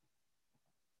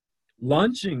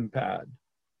launching pad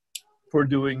for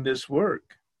doing this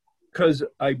work. Because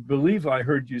I believe I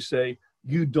heard you say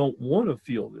you don't want to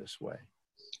feel this way.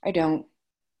 I don't.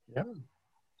 Yeah.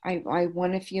 I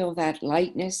want to feel that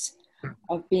lightness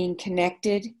of being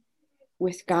connected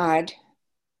with God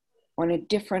on a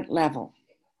different level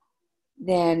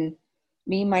than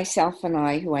me, myself, and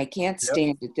I, who I can't Yep.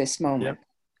 stand at this moment.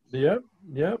 Yep.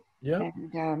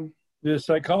 And The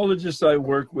psychologist I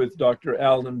work with, Dr.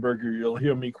 Alan Berger, you'll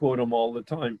hear me quote him all the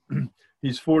time.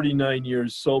 He's 49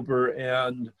 years sober,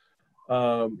 and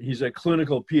he's a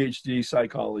clinical PhD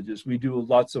psychologist. We do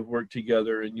lots of work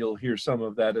together, and you'll hear some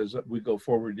of that as we go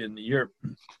forward in the year.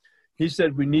 He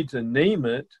said we need to name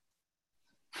it,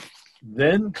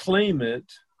 then claim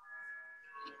it,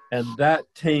 and that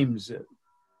tames it.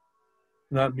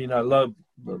 And I mean, I love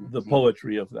the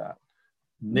poetry of that.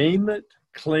 Name it,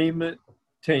 claim it,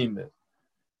 tame it.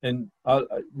 And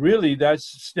really, that's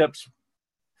steps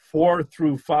 4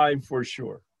 through 5 for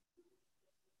sure.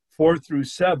 4 through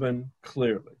 7,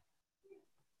 clearly.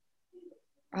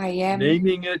 I am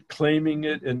Naming it, claiming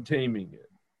it, and taming it.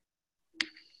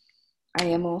 I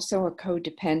am also a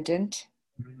codependent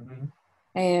Mm-hmm.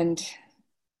 and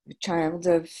a child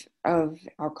of an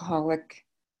alcoholic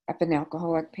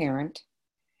parent.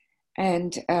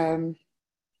 And I'm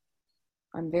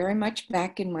very much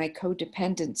back in my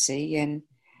codependency. And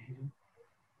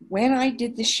when I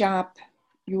did the shop,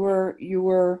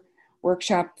 your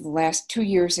workshop the last 2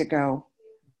 years ago,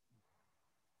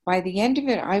 by the end of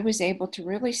it, I was able to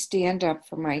really stand up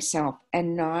for myself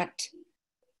and not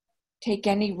take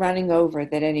any running over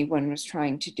that anyone was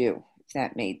trying to do, if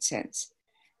that made sense.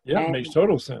 Yeah, it And makes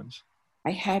total sense.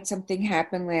 I had something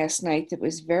happen last night that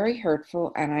was very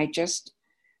hurtful, and I just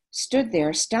stood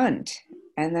there stunned.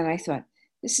 And then I thought,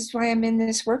 this is why I'm in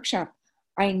this workshop.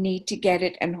 I need to get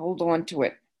it and hold on to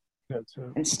it That's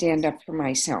it. and stand up for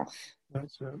myself.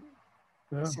 That's it.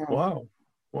 Yeah. So, Wow.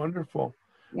 Wonderful.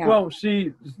 yeah. Well,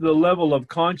 see, the level of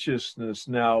consciousness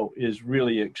now is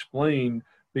really explained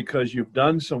because you've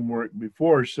done some work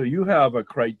before. So you have a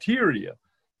criteria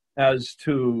as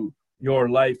to your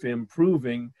life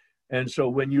improving. And so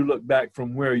when you look back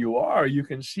from where you are, you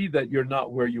can see that you're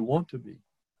not where you want to be.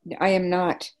 I am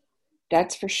not.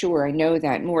 That's for sure. I know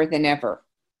that more than ever.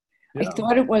 Yeah. I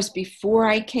thought it was before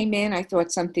I came in. I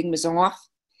thought something was off.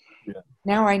 Yeah.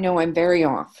 Now I know I'm very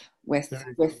off with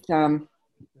Very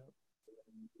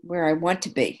where I want to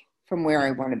be, from where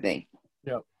I want to be.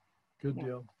 Yeah. Good Yeah.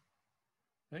 deal.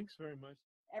 Thanks very much.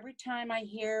 Every time I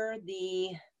hear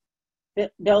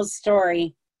Bill's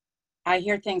story, I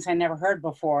hear things I never heard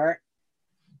before.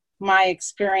 My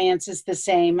experience is the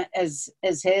same as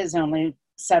his, only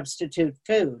substitute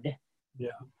food. Yeah.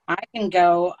 I can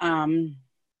go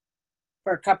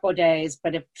for a couple of days,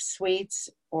 but if sweets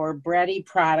or bready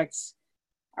products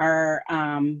are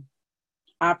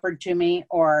offered to me,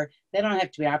 or they don't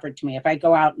have to be offered to me, if I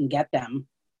go out and get them,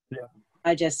 Yeah.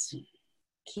 I just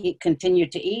continue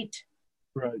to eat.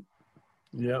 Right.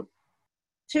 Yep.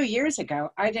 2 years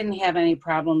ago, I didn't have any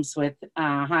problems with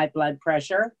high blood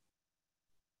pressure.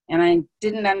 And I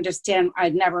didn't understand,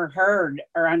 I'd never heard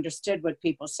or understood what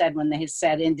people said when they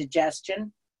said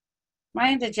indigestion.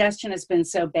 My indigestion has been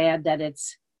so bad that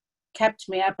it's kept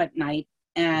me up at night,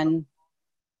 and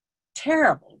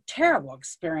terrible, terrible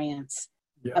experience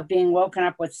Yeah. of being woken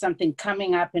up with something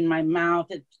coming up in my mouth.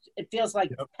 It feels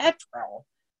like Yep. petrol.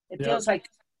 It Yep. feels like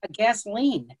a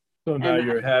gasoline. So now And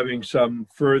you're having some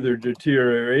further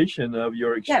deterioration of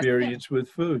your experience with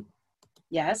food.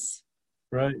 Yes.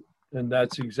 Right. And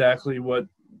that's exactly what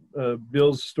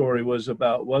Bill's story was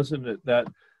about, wasn't it? That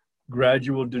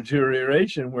gradual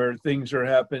deterioration where things are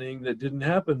happening that didn't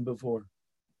happen before.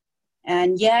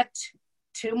 And yet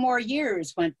 2 more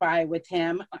years went by with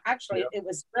him. Actually, Yeah. It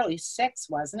was really 6,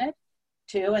 wasn't it?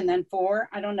 2 and then 4.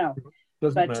 I don't know.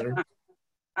 Doesn't But matter.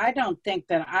 I don't think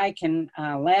that I can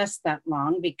last that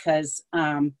long, because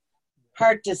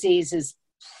heart disease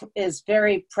is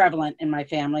very prevalent in my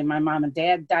family. My mom and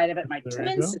dad died of it. My There you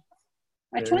twin go. sister,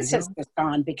 my There twin you go. sister's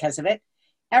gone because of it.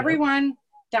 Everyone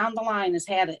down the line has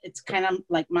had it. It's kind of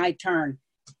like my turn.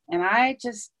 And I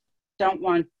just don't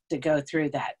want to go through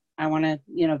that. I want to,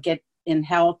 get in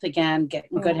health again, get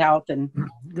in good health. And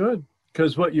Good.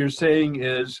 Because what you're saying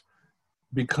is,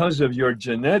 because of your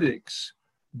genetics,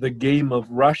 the game of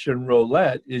Russian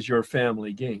roulette is your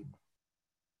family game.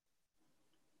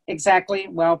 exactly,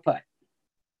 well put.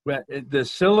 The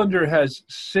cylinder has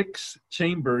 6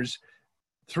 chambers.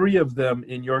 3 of them,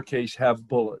 in your case, have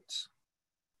bullets.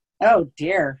 Oh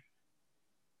dear.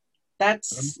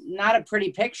 That's not a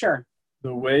pretty picture.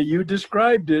 The way you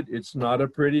described it, it's not a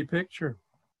pretty picture.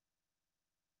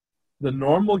 The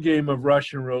normal game of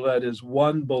Russian roulette is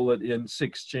 1 bullet in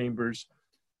 6 chambers.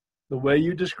 The way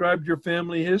you described your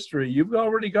family history, you've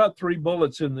already got 3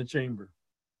 bullets in the chamber.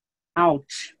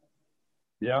 Ouch.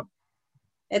 Yeah.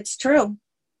 It's true.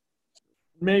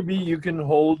 Maybe you can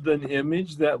hold an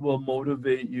image that will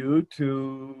motivate you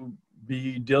to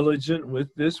be diligent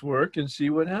with this work and see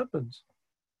what happens.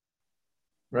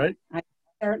 Right? I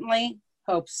certainly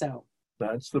hope so.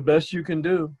 That's the best you can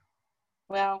do.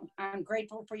 Well, I'm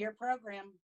grateful for your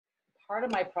program. Part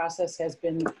of my process has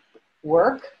been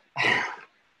work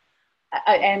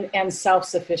and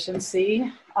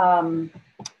self-sufficiency.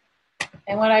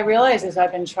 And what I realize is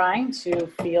I've been trying to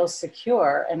feel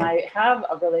secure, and I have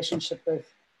a relationship with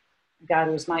God,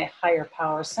 who is my higher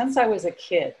power, since I was a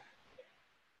kid.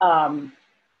 But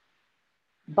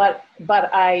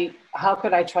how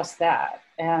could I trust that?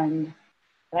 And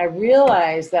I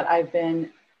realized that I've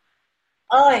been,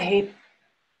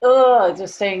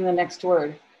 just saying the next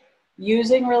word,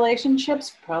 using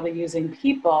relationships, probably using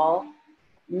people,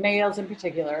 males in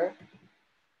particular,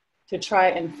 to try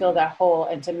and fill that hole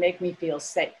and to make me feel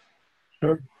safe.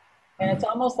 Sure. And it's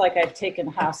almost like I've taken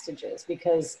hostages,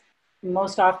 because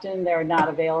most often they're not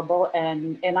available,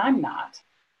 and I'm not.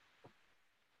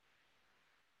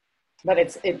 But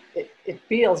it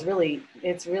feels really,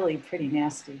 it's really pretty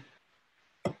nasty.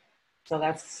 So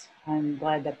I'm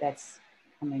glad that that's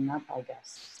coming up, I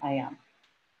guess. I am.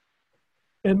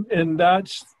 And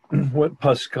that's what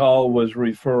Pascal was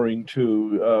referring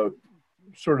to,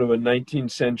 sort of a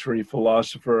 19th century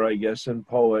philosopher, I guess, and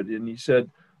poet. And he said,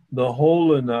 the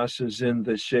hole in us is in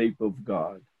the shape of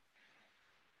God.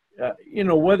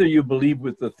 Whether you believe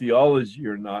with the theology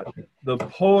or not, the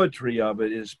poetry of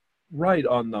it is right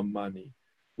on the money.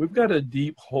 We've got a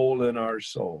deep hole in our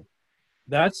soul.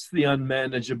 That's the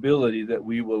unmanageability that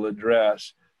we will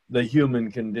address, the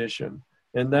human condition.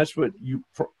 And that's what you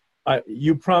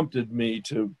prompted me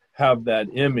to have that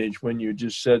image when you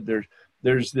just said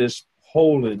there's this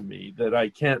hole in me that I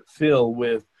can't fill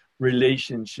with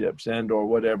relationships and or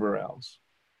whatever else.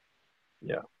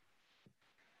 Yeah.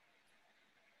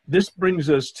 This brings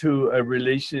us to a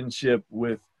relationship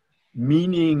with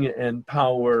meaning and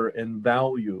power and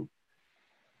value.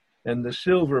 And the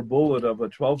silver bullet of a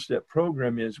 12-step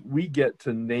program is we get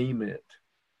to name it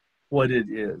what it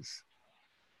is.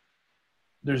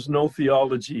 There's no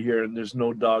theology here and there's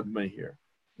no dogma here.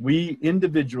 We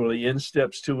individually, in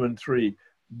steps 2 and 3,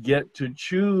 get to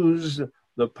choose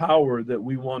the power that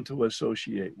we want to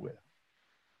associate with.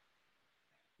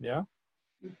 Yeah?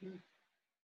 Mm-hmm.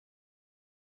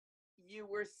 You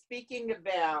were speaking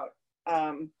about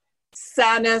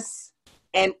sanus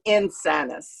and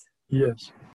insanus.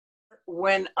 Yes.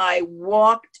 When I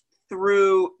walked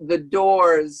through the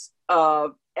doors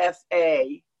of FA,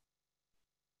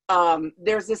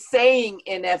 there's a saying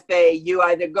in FA, you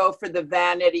either go for the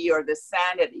vanity or the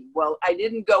sanity. Well, I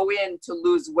didn't go in to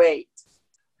lose weight.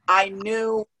 I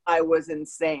knew I was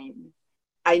insane.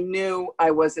 I knew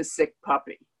I was a sick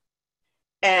puppy.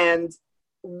 And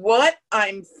what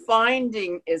I'm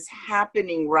finding is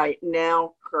happening right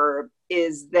now, Herb,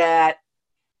 is that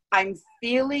I'm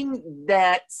feeling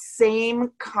that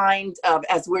same kind of,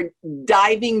 as we're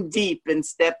diving deep in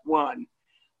step 1,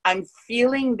 I'm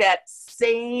feeling that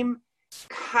same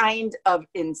kind of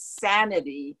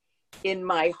insanity in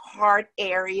my heart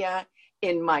area,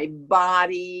 in my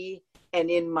body, and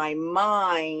in my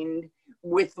mind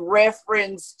with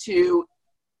reference to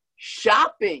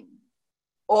shopping.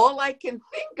 All I can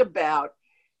think about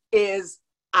is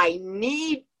I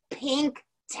need pink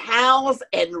towels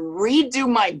and redo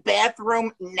my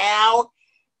bathroom now.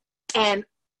 And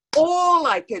all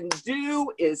I can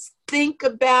do is think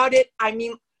about it. I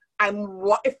mean,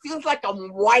 it feels like I'm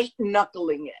white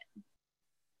knuckling it.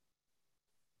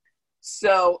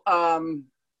 So I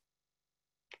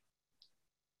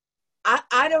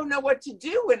don't know what to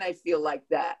do when I feel like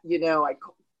that.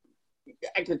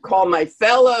 I could call my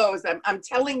fellows. I'm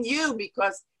telling you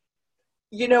because,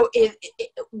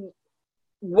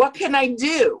 what can I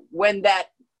do when that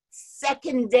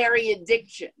secondary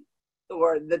addiction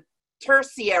or the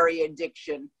tertiary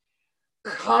addiction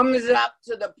comes up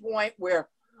to the point where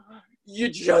you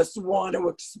just want to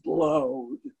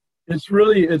explode? It's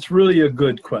really a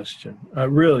good question.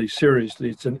 Really, seriously,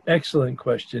 it's an excellent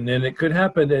question, and it could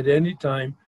happen at any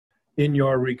time in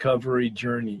your recovery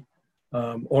journey,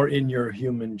 or in your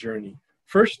human journey.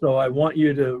 First, though, I want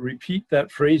you to repeat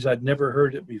that phrase. I'd never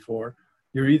heard it before.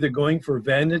 You're either going for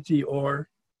vanity or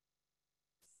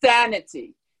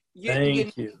sanity.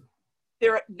 Thank you.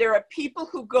 There are people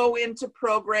who go into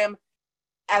program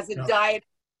as a diet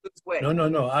way.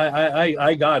 No.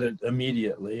 I got it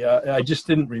immediately. I just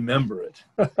didn't remember it.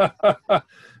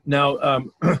 Now,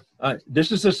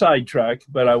 this is a sidetrack,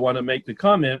 but I want to make the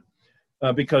comment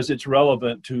because it's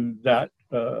relevant to that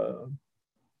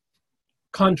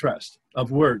contrast of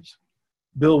words.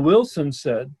 Bill Wilson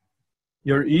said,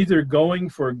 you're either going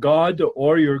for God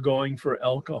or you're going for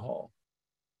alcohol.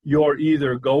 You're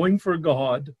either going for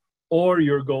God or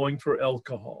you're going for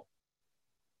alcohol.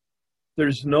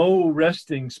 There's no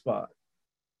resting spot.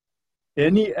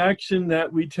 Any action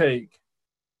that we take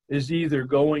is either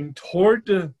going toward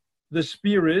the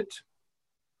spirit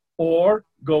or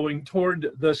going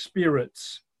toward the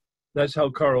spirits. That's how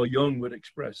Carl Jung would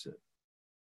express it.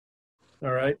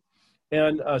 All right.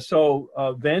 And so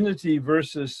vanity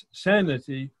versus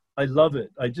sanity, I love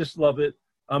it. I just love it.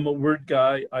 I'm a word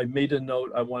guy. I made a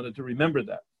note. I wanted to remember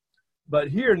that. But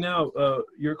here now,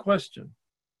 your question.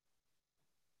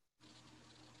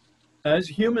 As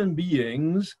human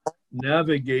beings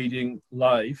navigating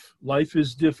life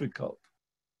is difficult.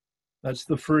 That's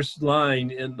the first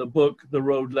line in the book, The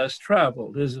Road Less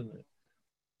Traveled, isn't it?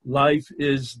 Life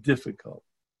is difficult.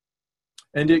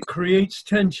 And it creates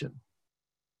tension.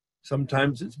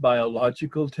 Sometimes it's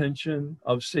biological tension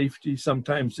of safety.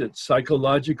 Sometimes it's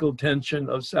psychological tension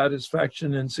of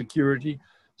satisfaction and security.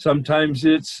 Sometimes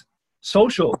it's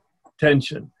social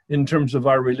tension in terms of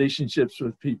our relationships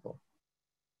with people.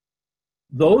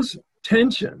 Those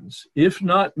tensions, if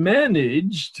not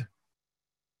managed,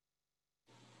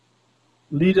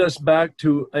 lead us back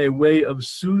to a way of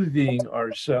soothing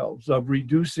ourselves, of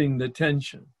reducing the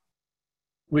tension,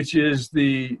 which is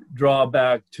the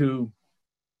drawback to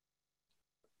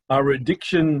our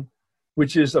addiction,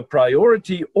 which is a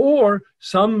priority, or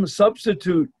some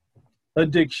substitute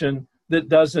addiction that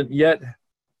doesn't yet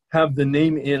have the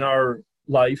name in our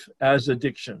life as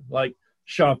addiction, like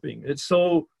shopping. It's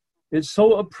so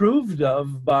approved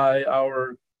of by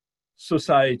our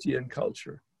society and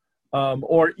culture,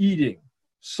 or eating,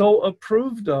 so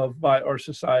approved of by our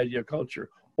society and culture,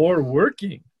 or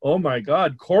working. Oh my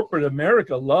God, corporate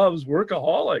America loves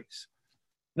workaholics.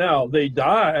 Now they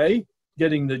die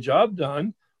getting the job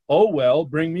done. Oh well,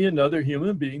 bring me another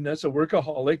human being that's a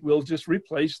workaholic. We'll just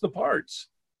replace the parts.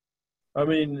 I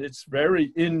mean, it's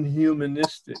very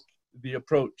inhumanistic, the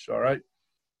approach, all right?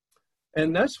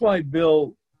 And that's why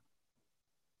Bill,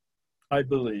 I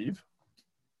believe,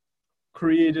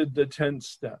 created the 10th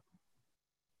step.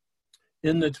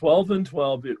 In the 12 and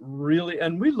 12, it really,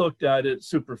 and we looked at it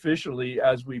superficially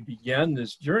as we began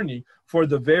this journey for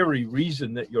the very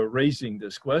reason that you're raising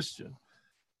this question.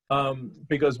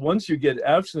 Because once you get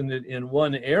abstinent in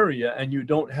one area and you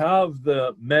don't have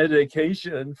the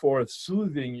medication for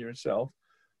soothing yourself,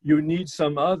 you need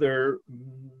some other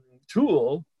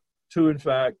tool to, in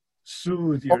fact,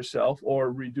 soothe yourself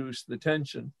or reduce the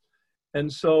tension.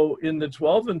 And so in the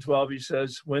 12 and 12, he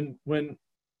says, when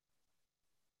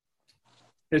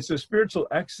it's a spiritual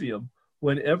axiom,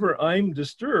 whenever I'm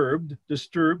disturbed,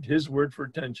 his word for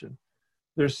tension,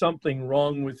 there's something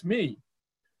wrong with me.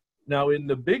 Now in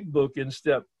the big book in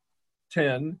step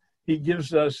 10, he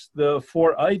gives us the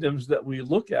 4 items that we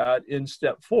look at in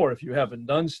step 4. If you haven't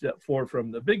done step 4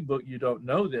 from the big book, you don't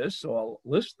know this, so I'll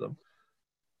list them.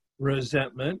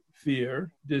 Resentment,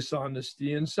 fear,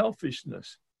 dishonesty, and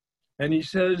selfishness. And he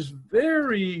says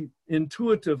very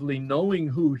intuitively, knowing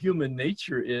who human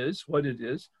nature is, what it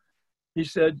is, he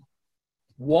said,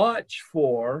 watch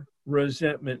for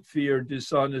resentment, fear,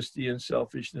 dishonesty, and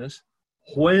selfishness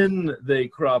when they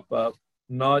crop up,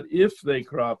 not if they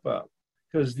crop up,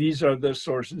 because these are the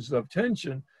sources of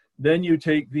tension. Then you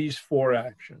take these 4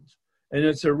 actions. And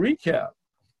it's a recap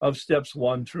of steps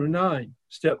 1 through 9.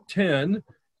 Step 10,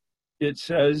 it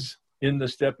says in the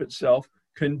step itself,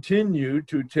 continue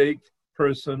to take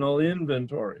personal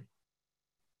inventory.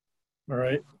 All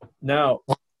right. Now,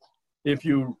 if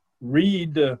you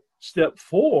read step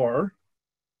 4,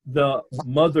 the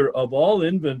mother of all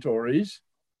inventories,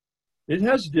 it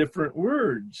has different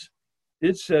words.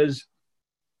 It says,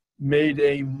 made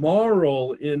a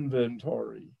moral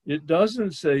inventory. It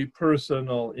doesn't say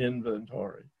personal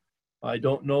inventory. I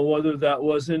don't know whether that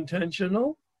was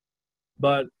intentional,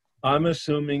 but I'm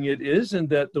assuming it is, and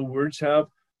that the words have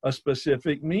a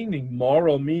specific meaning.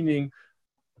 Moral meaning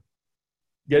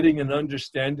getting an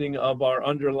understanding of our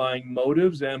underlying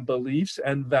motives and beliefs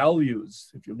and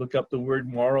values. If you look up the word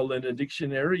moral in a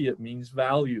dictionary, it means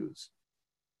values.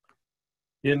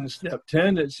 In step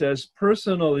 10, it says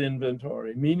personal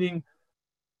inventory, meaning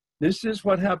this is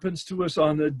what happens to us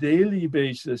on a daily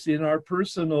basis in our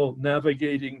personal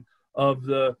navigating of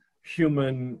the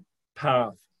human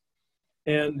path.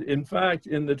 And in fact,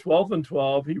 in the 12 and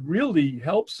 12, he really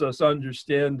helps us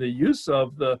understand the use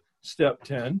of the step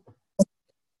 10.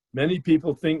 Many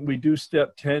people think we do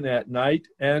step 10 at night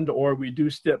or we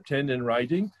do step 10 in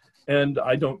writing. And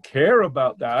I don't care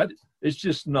about that. It's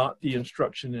just not the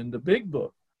instruction in the big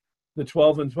book. The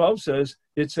 12 and 12 says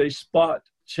it's a spot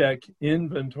check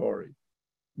inventory,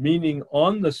 meaning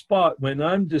on the spot when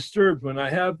I'm disturbed, when I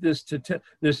have this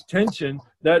tension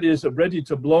that is ready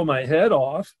to blow my head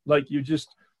off, like you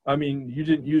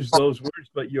didn't use those words,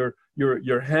 but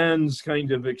your hands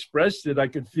kind of expressed it. I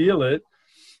could feel it.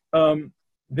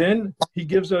 Then he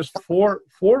gives us four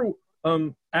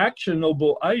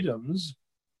actionable items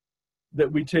that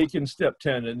we take in step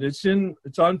 10, and it's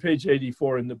on page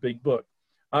 84 in the big book.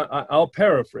 I'll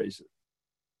paraphrase it.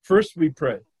 First, we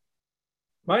pray.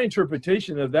 My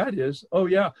interpretation of that is, oh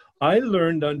yeah, I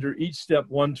learned under each step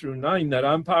 1 through 9 that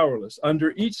I'm powerless.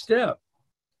 Under each step,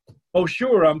 oh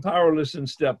sure, I'm powerless in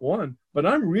step 1, but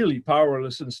I'm really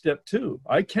powerless in step 2.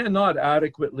 I cannot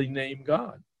adequately name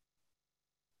God.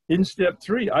 In step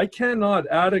 3, I cannot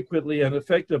adequately and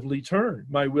effectively turn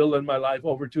my will and my life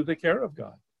over to the care of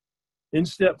God. In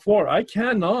step 4, I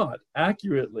cannot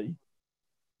accurately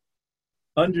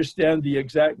understand the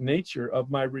exact nature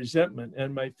of my resentment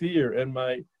and my fear and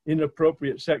my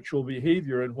inappropriate sexual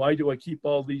behavior, and why do I keep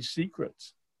all these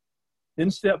secrets? In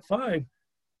step 5,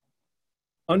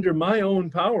 under my own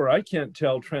power, I can't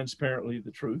tell transparently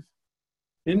the truth.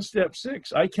 In step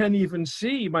 6, I can't even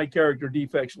see my character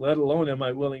defects, let alone am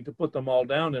I willing to put them all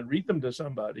down and read them to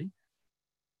somebody.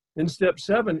 In step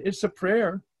 7, it's a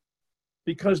prayer,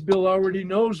 because Bill already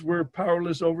knows we're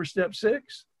powerless over step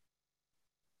 6.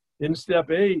 In step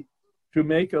 8, to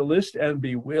make a list and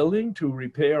be willing to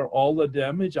repair all the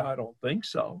damage, I don't think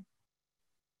so.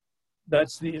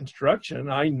 That's the instruction.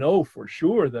 I know for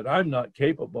sure that I'm not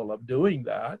capable of doing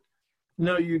that.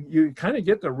 No, you kind of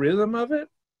get the rhythm of it,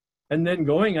 and then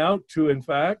going out to, in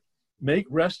fact, make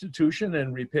restitution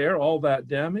and repair all that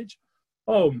damage.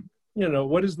 Oh,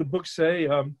 what does the book say?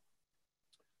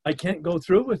 I can't go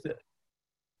through with it.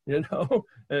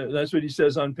 That's what he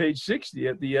says on page 60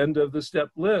 at the end of the step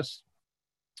list.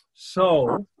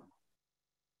 So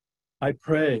I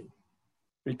pray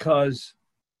because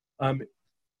I'm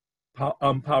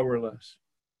powerless.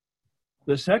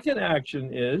 The second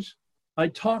action is I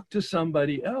talk to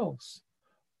somebody else.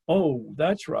 Oh,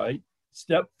 that's right.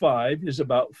 Step 5 is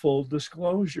about full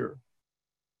disclosure.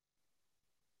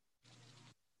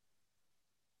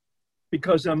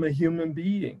 Because I'm a human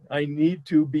being, I need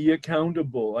to be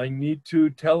accountable. I need to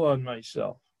tell on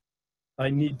myself. I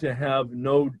need to have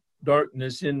no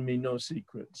darkness in me, no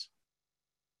secrets.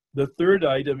 The third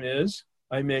item is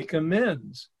I make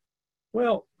amends.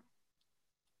 Well,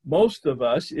 most of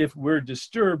us, if we're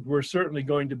disturbed, we're certainly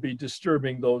going to be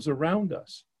disturbing those around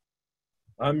us.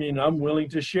 I mean, I'm willing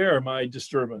to share my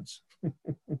disturbance.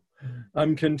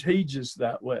 I'm contagious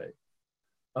that way.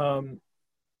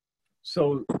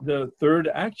 So the third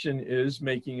action is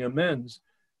making amends.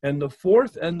 And the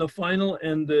fourth and the final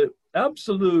and the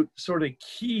absolute sort of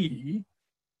key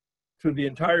to the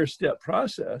entire step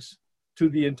process, to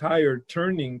the entire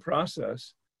turning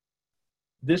process,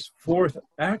 this fourth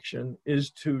action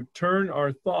is to turn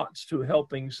our thoughts to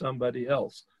helping somebody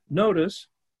else. Notice,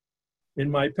 in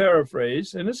my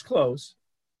paraphrase, and it's close,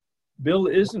 Bill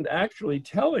isn't actually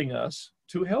telling us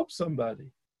to help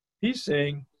somebody. He's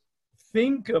saying,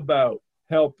 think about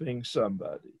helping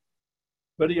somebody.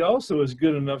 But he also is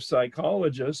good enough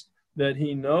psychologist that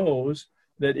he knows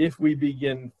that if we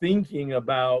begin thinking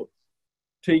about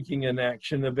taking an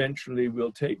action, eventually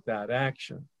we'll take that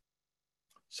action.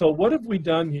 So what have we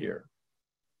done here?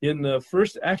 In the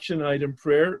first action item,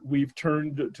 prayer, we've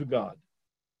turned to God.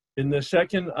 In the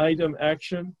second item,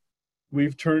 action,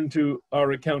 we've turned to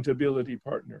our accountability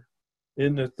partner.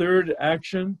 In the third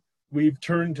action, we've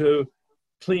turned to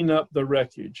clean up the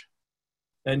wreckage.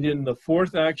 And in the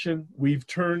fourth action, we've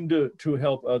turned to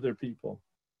help other people.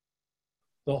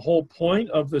 The whole point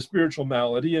of the spiritual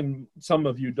malady, and some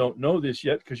of you don't know this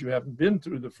yet because you haven't been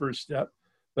through the first step,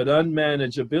 but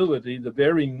unmanageability, the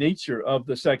very nature of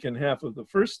the second half of the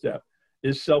first step,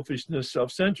 is selfishness,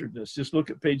 self-centeredness. Just look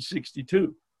at page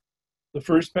 62. The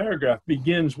first paragraph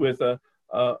begins with a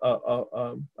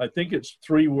I think it's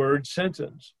 3-word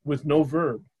sentence with no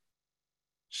verb.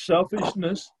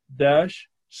 Selfishness dash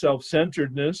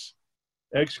self-centeredness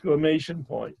exclamation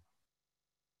point.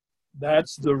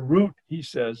 That's the root, he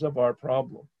says, of our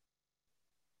problem.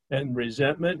 And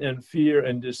resentment and fear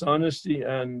and dishonesty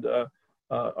and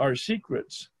our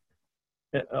secrets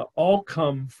all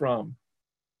come from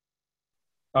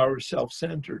our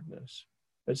self-centeredness.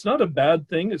 It's not a bad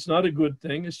thing. It's not a good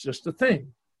thing. It's just a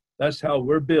thing. That's how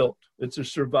we're built. It's a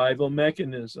survival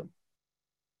mechanism.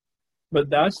 But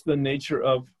that's the nature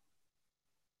of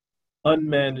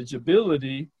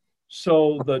unmanageability.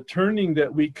 So the turning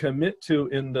that we commit to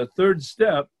in the 3rd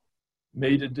step,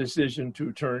 made a decision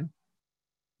to turn,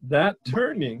 that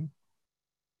turning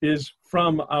is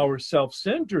from our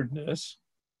self-centeredness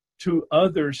to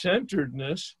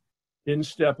other-centeredness in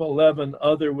step 11,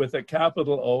 other with a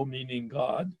capital O, meaning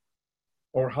God,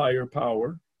 or higher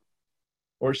power,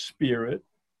 or spirit.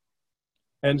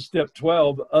 And step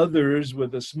 12, others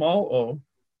with a small o,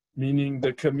 meaning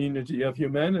the community of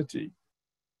humanity.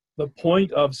 The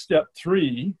point of step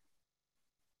 3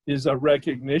 is a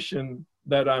recognition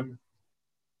that I'm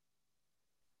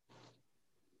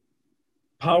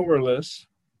powerless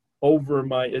over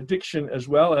my addiction as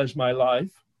well as my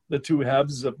life, the 2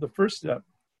 halves of the 1st step,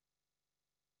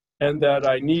 and that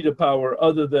I need a power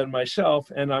other than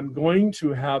myself, and I'm going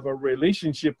to have a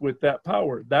relationship with that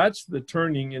power. That's the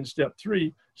turning in step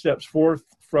 3. Steps 4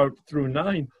 through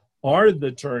 9 are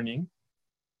the turning,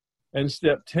 and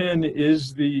step 10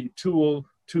 is the tool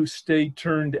to stay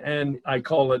turned, and I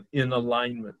call it in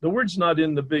alignment. The word's not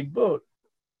in the big book.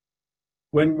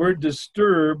 When we're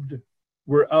disturbed,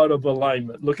 we're out of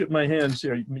alignment. Look at my hands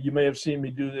here. You may have seen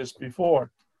me do this before.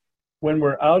 When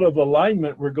we're out of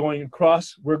alignment, we're going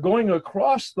across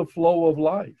the flow of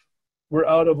life. We're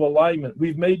out of alignment.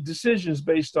 We've made decisions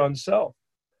based on self.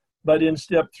 But in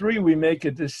step 3, we make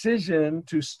a decision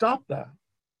to stop that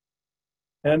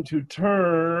and to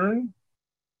turn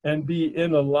and be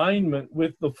in alignment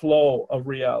with the flow of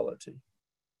reality.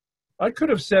 I could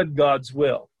have said God's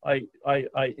will. I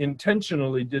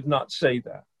intentionally did not say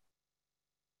that.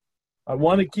 I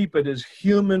want to keep it as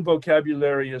human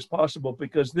vocabulary as possible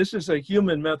because this is a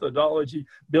human methodology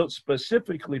built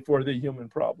specifically for the human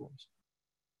problems.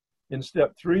 In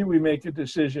step 3, we make a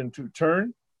decision to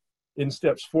turn. In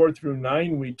steps 4 through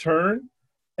 9, we turn.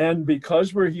 And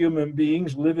because we're human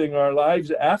beings living our lives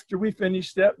after we finish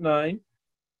step 9,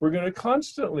 we're going to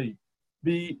constantly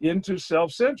be into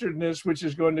self-centeredness, which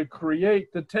is going to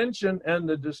create the tension and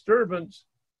the disturbance.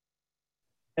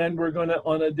 And we're going to,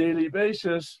 on a daily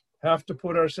basis, have to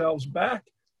put ourselves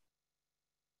back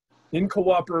in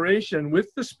cooperation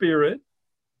with the Spirit.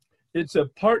 It's a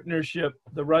partnership.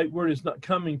 The right word is not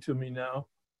coming to me now.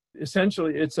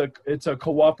 Essentially, it's a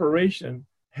cooperation,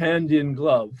 hand in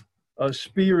glove, a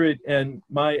spirit and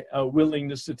my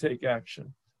willingness to take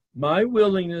action. My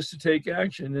willingness to take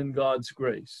action in God's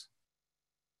grace.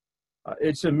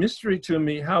 It's a mystery to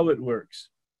me how it works,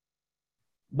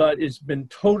 but it's been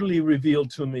totally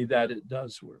revealed to me that it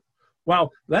does work.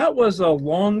 Wow, that was a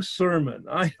long sermon.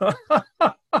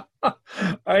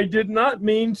 I did not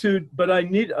mean to,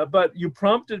 but you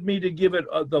prompted me to give it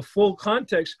the full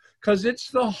context because it's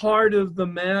the heart of the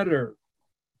matter.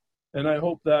 And I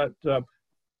hope that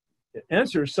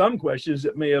answers some questions.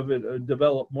 It may have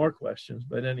developed more questions,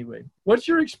 but anyway, what's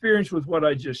your experience with what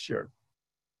I just shared?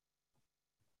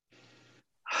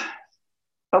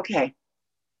 Okay.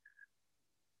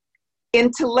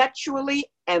 Intellectually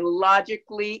and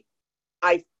logically,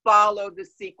 I follow the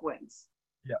sequence.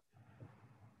 Yeah.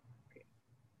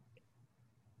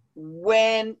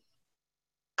 When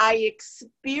I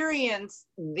experience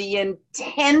the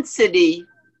intensity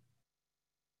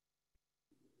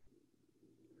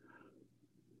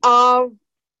of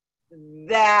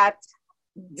that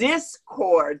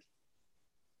discord,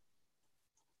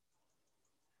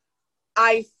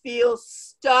 I feel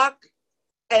stuck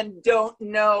and don't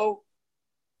know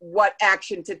what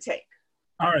action to take.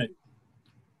 All right.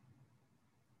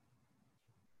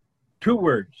 2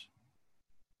 words,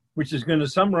 which is going to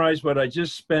summarize what I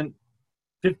just spent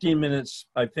 15 minutes,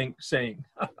 I think, saying.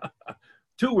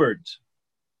 2 words.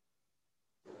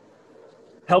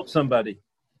 Help somebody.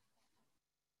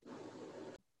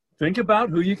 Think about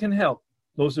who you can help.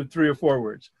 Those are 3 or 4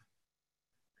 words.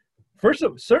 First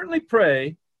of all, certainly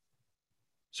pray.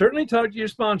 Certainly talk to your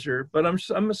sponsor, but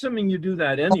I'm assuming you do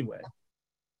that anyway.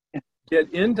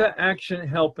 Get into action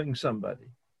helping somebody.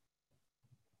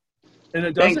 And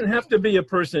it doesn't have to be a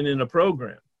person in a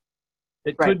program.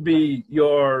 It could be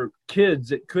your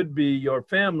kids. It could be your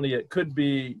family. It could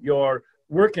be your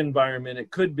work environment.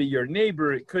 It could be your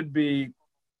neighbor. It could be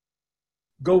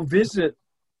Go visit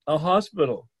a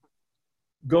hospital.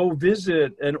 Go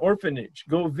visit an orphanage.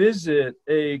 Go visit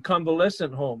a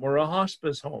convalescent home or a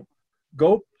hospice home.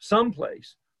 Go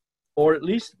someplace, or at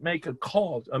least make a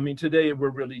call. I mean, today we're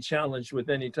really challenged with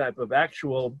any type of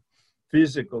actual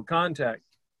physical contact.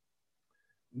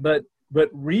 But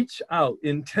reach out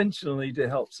intentionally to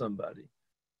help somebody.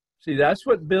 See, that's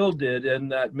what Bill did in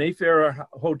that Mayfair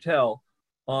Hotel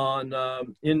on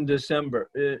in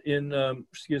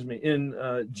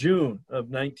June of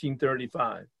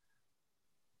 1935.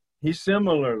 He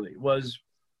similarly was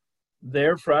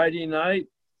there Friday night,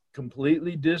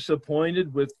 completely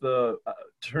disappointed with the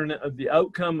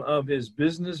outcome of his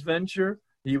business venture.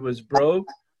 He was broke.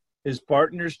 His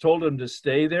partners told him to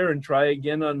stay there and try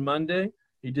again on Monday.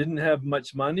 He didn't have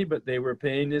much money, but they were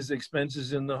paying his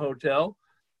expenses in the hotel.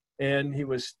 And he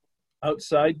was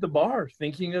outside the bar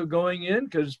thinking of going in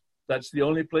because that's the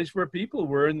only place where people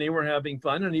were and they were having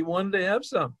fun and he wanted to have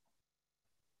some.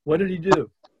 What did he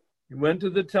do? He went to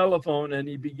the telephone and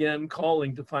he began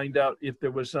calling to find out if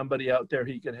there was somebody out there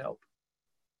he could help.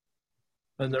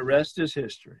 And the rest is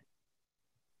history.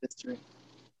 History.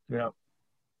 Yeah.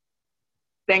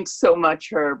 Thanks so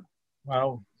much, Herb.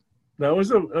 Wow. That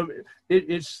was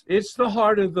it's the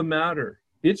heart of the matter.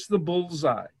 It's the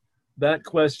bullseye. That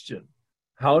question.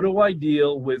 How do I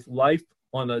deal with life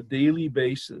on a daily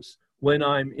basis when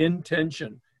I'm in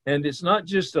tension? And it's not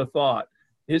just a thought.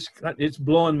 It's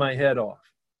blowing my head off.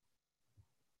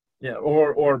 Yeah,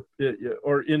 or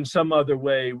in some other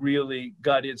way really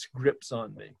got its grips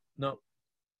on me. No.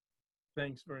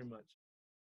 Thanks very much.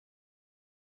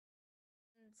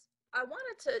 I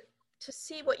wanted to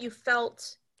see what you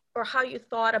felt or how you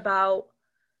thought about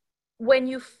when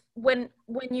you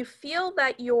feel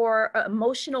that your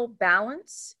emotional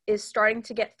balance is starting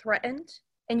to get threatened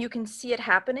and you can see it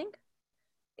happening.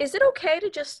 Is it okay to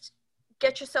just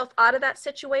get yourself out of that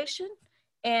situation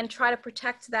and try to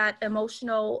protect that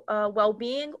emotional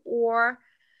well-being, or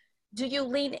do you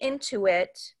lean into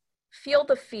it, feel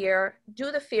the fear,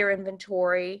 do the fear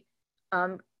inventory,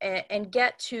 and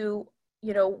get to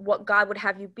what God would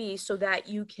have you be, so that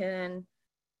you can,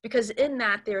 because in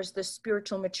that there's the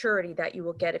spiritual maturity that you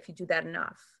will get if you do that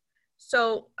enough.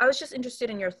 So I was just interested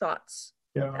in your thoughts.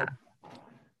 Yeah.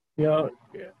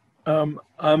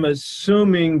 I'm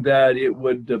assuming that it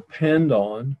would depend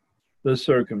on the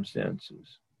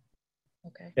circumstances.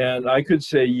 Okay. And I could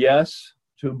say yes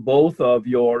to both of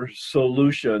your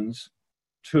solutions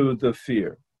to the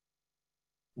fear.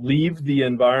 Leave the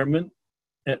environment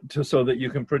so that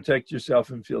you can protect yourself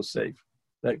and feel safe.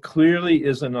 That clearly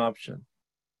is an option.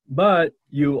 But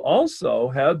you also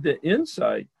have the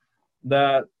insight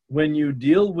that when you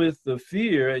deal with the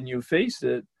fear and you face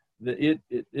it,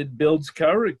 it builds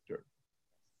character,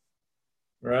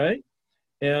 right?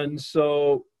 And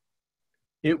so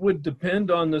it would depend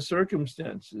on the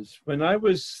circumstances. When I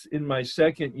was in my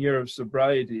second year of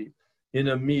sobriety in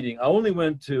a meeting, I only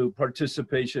went to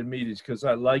participation meetings because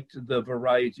I liked the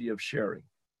variety of sharing.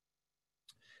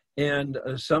 And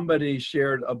somebody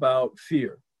shared about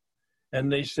fear.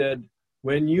 And they said,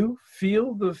 when you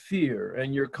feel the fear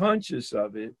and you're conscious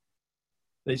of it,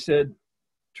 they said,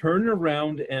 turn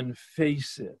around and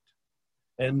face it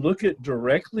and look it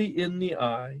directly in the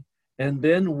eye and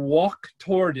then walk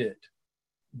toward it,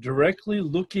 directly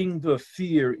looking the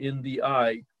fear in the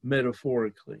eye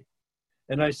metaphorically.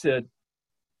 And I said,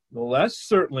 well, that's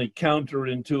certainly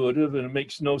counterintuitive and it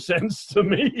makes no sense to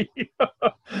me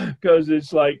because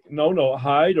it's like, no,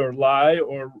 hide or lie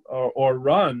or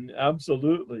run,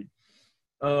 absolutely,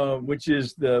 which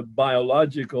is the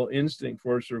biological instinct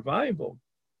for survival.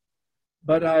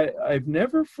 But I've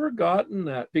never forgotten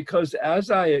that, because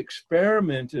as I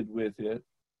experimented with it,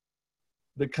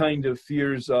 the kind of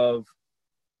fears of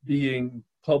being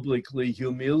publicly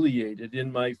humiliated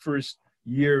in my first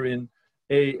year in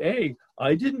AA,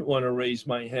 I didn't want to raise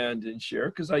my hand and share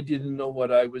because I didn't know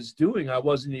what I was doing. I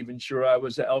wasn't even sure I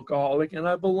was an alcoholic and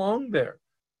I belonged there.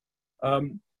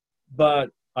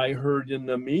 But I heard in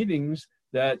the meetings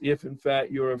that if in fact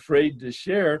you're afraid to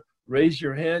share, raise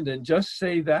your hand and just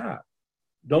say that.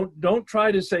 Don't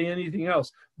try to say anything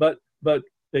else, but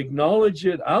acknowledge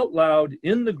it out loud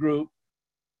in the group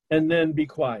and then be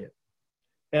quiet.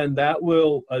 And that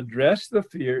will address the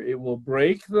fear. It will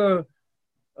break the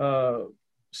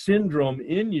syndrome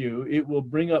in you. It will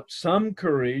bring up some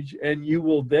courage, and you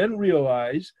will then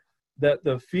realize that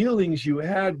the feelings you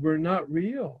had were not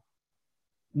real.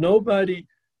 Nobody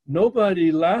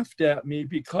laughed at me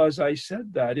because I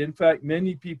said that. In fact,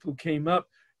 many people came up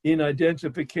in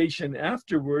identification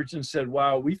afterwards and said,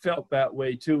 wow, we felt that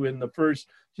way too in the first.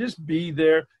 Just be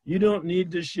there. You don't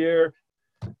need to share.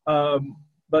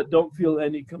 but don't feel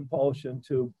any compulsion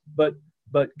to, but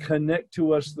connect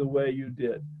to us the way you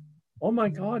did. Oh my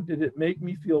God, did it make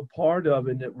me feel part of,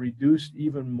 and it reduced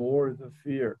even more the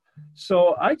fear.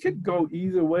 So I could go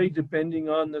either way depending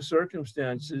on the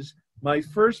circumstances. My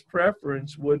first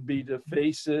preference would be to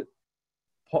face it.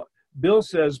 Bill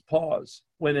says pause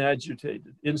when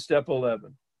agitated in step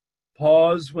 11.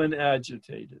 Pause when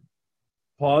agitated.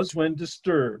 Pause when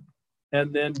disturbed,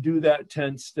 and then do that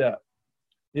 10th step.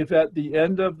 If at the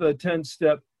end of the 10th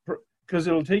step, because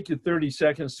it'll take you 30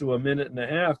 seconds to a minute and a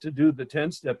half to do the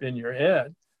 10th step in your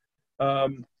head,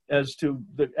 as to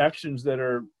the actions that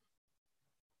are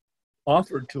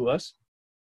offered to us.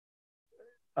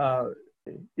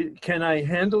 Can I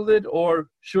handle it, or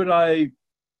should I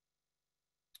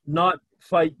not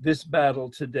fight this battle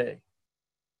today?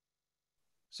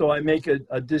 So I make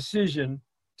a decision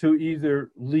to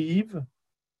either leave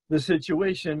the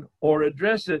situation or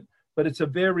address it, but it's a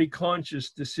very conscious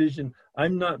decision.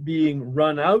 I'm not being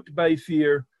run out by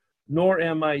fear, nor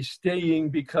am I staying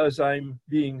because I'm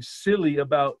being silly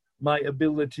about my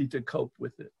ability to cope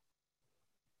with it.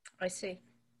 I see.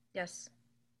 Yes.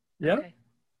 Yeah.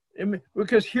 Okay.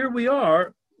 Because here we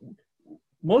are,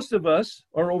 most of us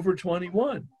are over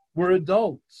 21. We're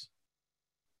adults.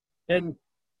 And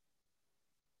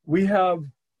we have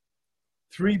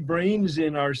 3 brains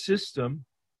in our system.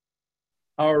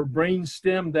 Our brain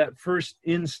stem, that first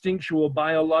instinctual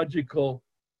biological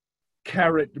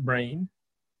carrot brain.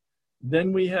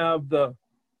 Then we have the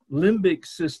limbic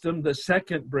system, the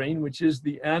second brain, which is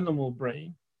the animal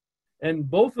brain. And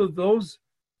both of those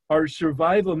are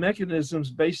survival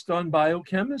mechanisms based on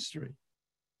biochemistry.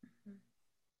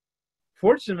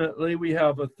 Fortunately, we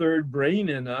have a third brain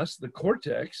in us, the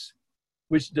cortex,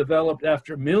 which developed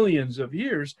after millions of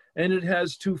years, and it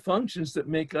has 2 functions that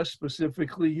make us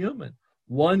specifically human.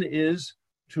 One is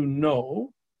to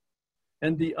know,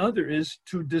 and the other is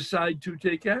to decide to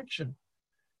take action.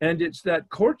 And it's that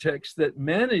cortex that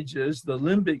manages the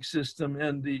limbic system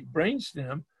and the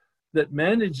brainstem, that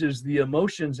manages the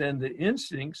emotions and the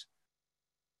instincts.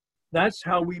 That's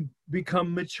how we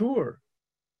become mature,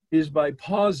 is by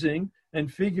pausing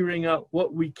and figuring out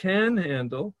what we can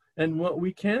handle and what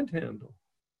we can't handle.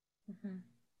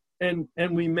 Mm-hmm.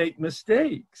 And we make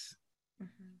mistakes.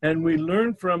 Mm-hmm. And we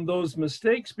learn from those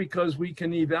mistakes because we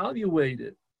can evaluate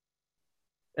it.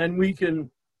 And we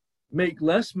can make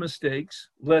less mistakes,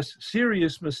 less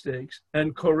serious mistakes,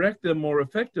 and correct them more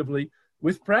effectively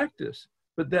with practice.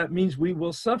 But that means we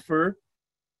will suffer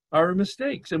our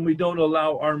mistakes, and we don't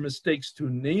allow our mistakes to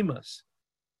name us.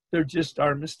 They're just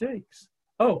our mistakes.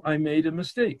 Oh, I made a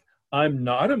mistake. I'm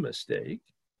not a mistake.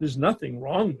 There's nothing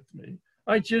wrong with me.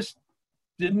 I just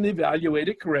didn't evaluate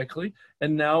it correctly,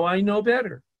 and now I know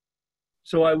better.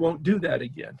 So I won't do that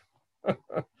again.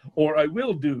 Or I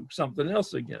will do something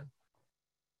else again.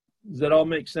 Does that all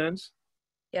make sense?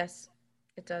 Yes,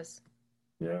 it does.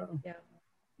 Yeah. Yeah.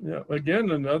 Yeah.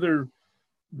 Again, another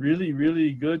really,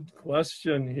 really good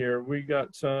question here. We got,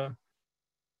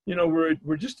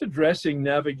 we're just addressing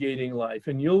navigating life,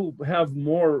 and you'll have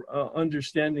more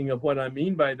understanding of what I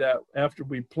mean by that after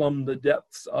we plumb the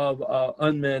depths of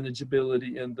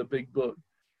unmanageability in the big book.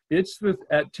 It's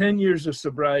at 10 years of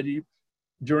sobriety,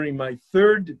 during my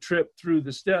 3rd trip through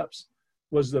the steps,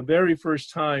 was the very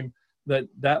first time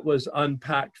that was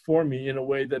unpacked for me in a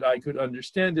way that I could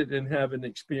understand it and have an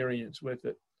experience with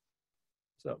it.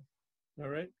 So, all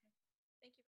right.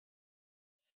 Thank you.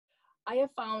 I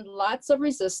have found lots of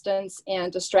resistance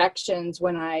and distractions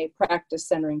when I practice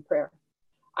centering prayer.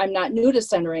 I'm not new to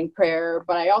centering prayer,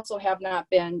 but I also have not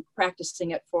been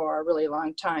practicing it for a really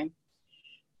long time.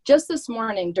 Just this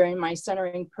morning during my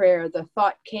centering prayer, the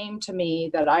thought came to me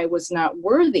that I was not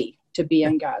worthy to be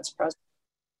in God's presence.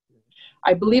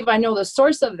 I believe I know the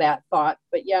source of that thought,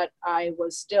 but yet I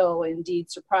was still indeed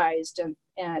surprised and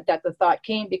that the thought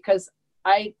came, because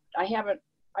I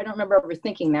don't remember ever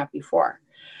thinking that before.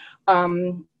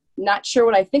 Not sure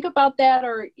what I think about that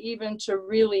or even to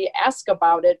really ask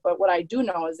about it, but what I do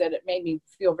know is that it made me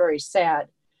feel very sad.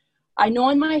 I know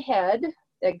in my head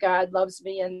that God loves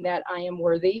me and that I am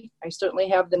worthy. I certainly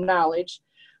have the knowledge,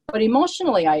 but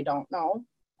emotionally I don't know.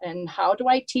 And how do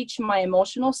I teach my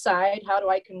emotional side? How do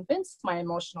I convince my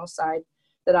emotional side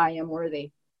that I am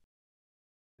worthy?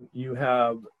 You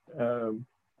have a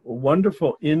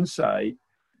wonderful insight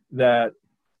that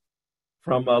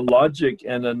from a logic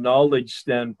and a knowledge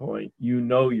standpoint, you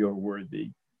know you're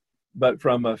worthy. But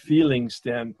from a feeling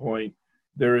standpoint,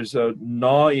 there is a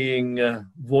gnawing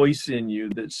voice in you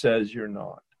that says you're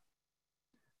not.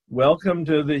 Welcome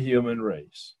to the human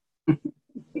race.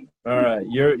 All right,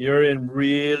 you're in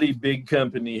really big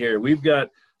company here. We've got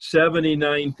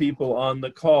 79 people on the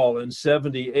call, and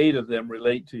 78 of them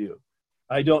relate to you.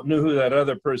 I don't know who that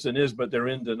other person is, but they're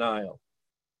in denial.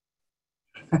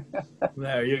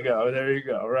 There you go. There you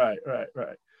go. Right.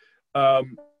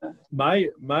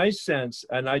 My sense,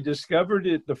 and I discovered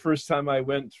it the first time I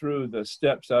went through the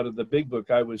steps out of the Big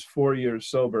Book. I was 4 years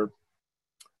sober.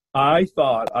 I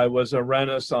thought I was a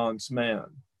Renaissance man.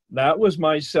 That was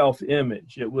my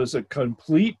self-image. It was a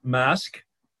complete mask,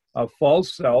 a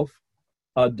false self,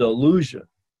 a delusion.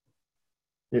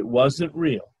 It wasn't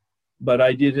real, but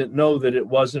I didn't know that it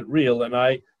wasn't real, and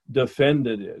I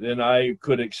defended it, and I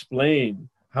could explain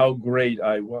how great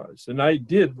I was, and I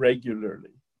did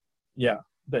regularly. Yeah,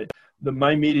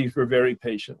 my meetings were very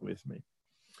patient with me.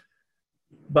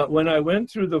 But when I went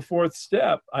through the fourth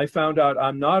step, I found out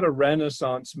I'm not a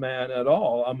Renaissance man at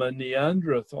all. I'm a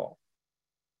Neanderthal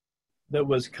that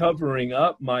was covering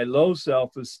up my low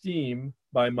self-esteem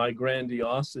by my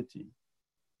grandiosity.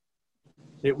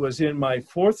 It was in my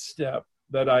fourth step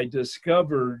that I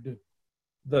discovered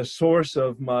the source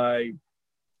of my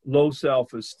low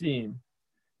self-esteem.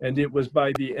 And it was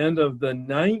by the end of the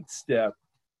ninth step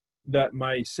that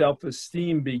my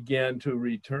self-esteem began to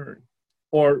return,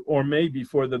 or maybe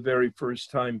for the very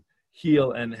first time,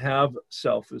 heal and have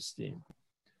self-esteem.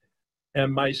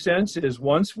 And my sense is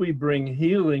once we bring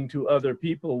healing to other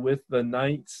people with the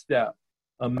ninth step,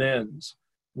 amends,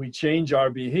 we change our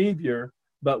behavior,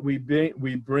 but we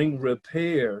bring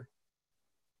repair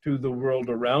to the world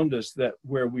around us that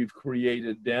where we've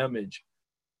created damage.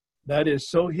 That is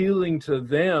so healing to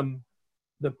them.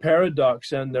 The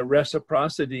paradox and the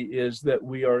reciprocity is that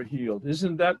we are healed.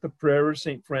 Isn't that the prayer of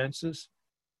St. Francis?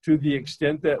 To the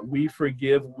extent that we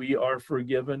forgive, we are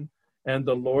forgiven. And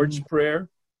the Lord's Prayer,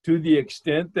 to the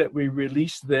extent that we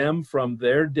release them from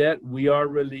their debt, we are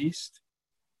released.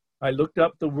 I looked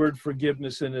up the word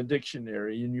forgiveness in a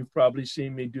dictionary, and you've probably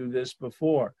seen me do this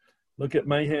before. Look at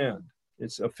my hand.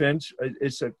 It's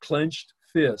a clenched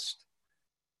fist.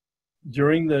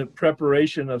 During the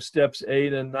preparation of steps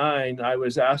 8 and 9, I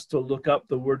was asked to look up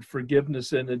the word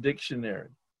forgiveness in a dictionary.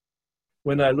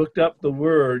 When I looked up the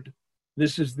word,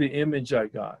 this is the image I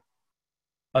got: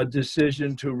 a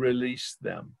decision to release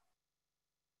them.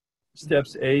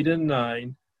 Steps 8 and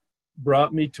 9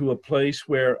 brought me to a place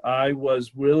where I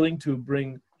was willing to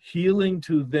bring healing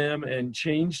to them and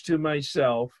change to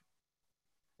myself.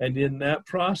 And in that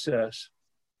process,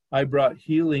 I brought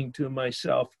healing to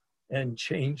myself and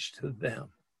change to them.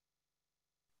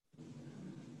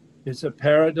 It's a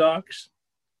paradox.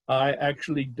 I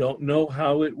actually don't know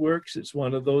how it works. It's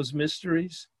one of those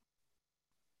mysteries.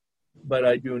 But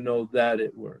I do know that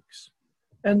it works.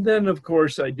 And then, of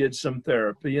course, I did some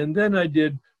therapy, and then I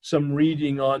did some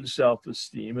reading on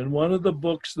self-esteem. And one of the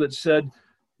books that said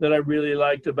that I really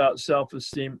liked about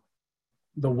self-esteem,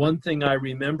 the one thing I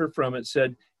remember from it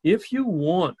said, if you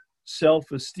want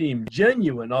self-esteem,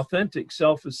 genuine, authentic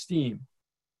self-esteem,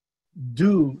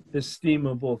 do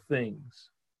esteemable things.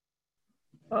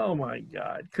 Oh my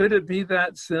God, could it be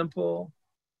that simple?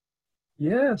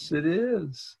 Yes, it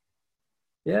is.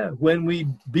 Yeah, when we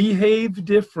behave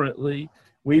differently,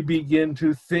 we begin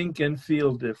to think and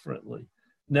feel differently.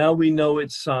 Now we know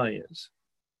it's science.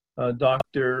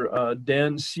 Dr.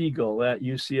 Dan Siegel at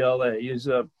UCLA is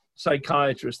a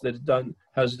psychiatrist that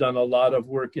has done a lot of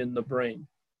work in the brain.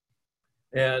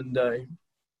 And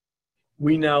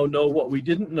we now know what we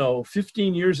didn't know.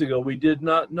 15 years ago, we did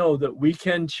not know that we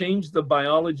can change the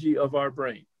biology of our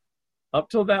brain. Up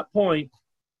till that point,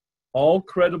 all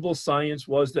credible science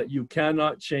was that you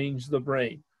cannot change the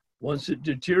brain. Once it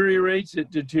deteriorates,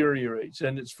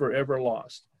 and it's forever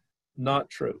lost. Not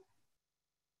true.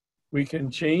 We can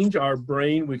change our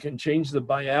brain. We can change the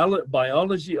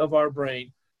biology of our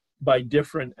brain by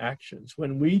different actions.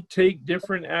 When we take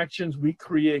different actions, we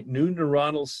create new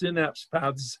neuronal synapse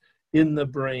paths in the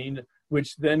brain,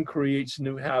 which then creates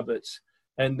new habits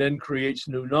and then creates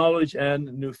new knowledge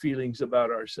and new feelings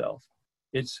about ourselves.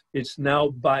 It's now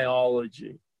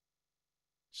biology.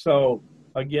 So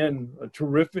again, a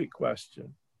terrific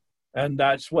question. And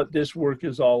that's what this work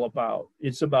is all about.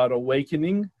 It's about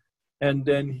awakening and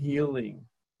then healing.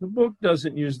 The book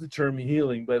doesn't use the term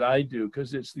healing, but I do,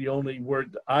 because it's the only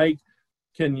word that I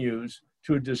can use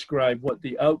to describe what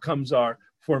the outcomes are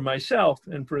for myself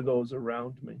and for those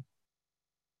around me.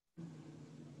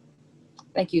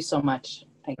 Thank you so much.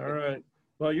 Thank you. All right.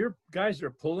 Well, you guys are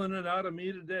pulling it out of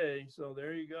me today, so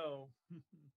there you go.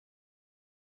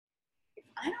 If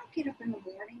I don't get up in the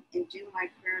morning and do my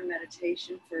prayer and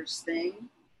meditation first thing,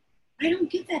 I don't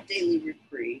get that daily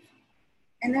reprieve.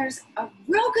 And there's a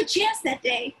real good chance that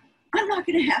day I'm not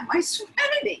going to have my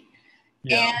serenity.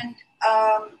 Yeah. And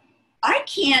I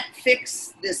can't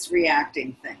fix this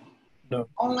reacting thing. No.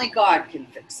 Only God can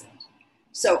fix it.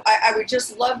 So I would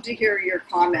just love to hear your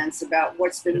comments about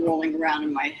what's been rolling around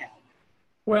in my head.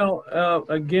 Well,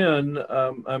 again,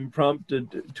 I'm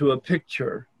prompted to a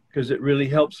picture because it really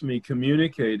helps me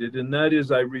communicate it. And that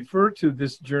is, I refer to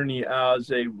this journey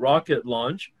as a rocket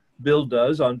launch. Bill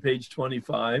does on page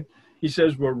 25. He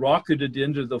says we're rocketed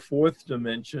into the fourth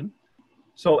dimension.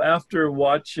 So after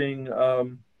watching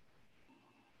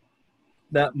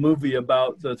that movie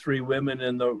about the three women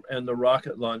and the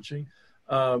rocket launching,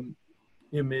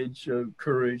 Image,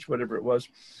 Courage, whatever it was,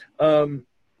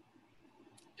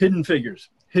 Hidden Figures.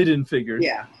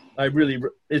 Yeah.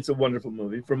 It's a wonderful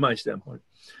movie from my standpoint.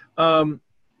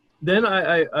 Then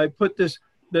I put this,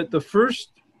 that the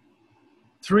first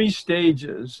 3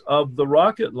 stages of the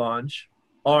rocket launch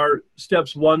are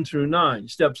steps 1 through 9.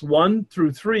 Steps 1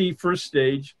 through 3, first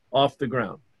stage, off the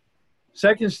ground.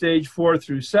 Second stage, 4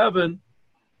 through 7,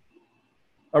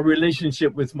 a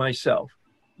relationship with myself.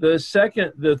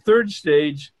 The third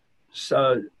stage,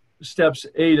 steps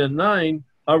 8 and 9,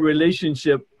 a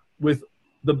relationship with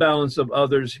the balance of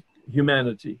others,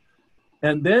 humanity.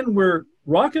 And then we're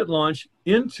rocket launch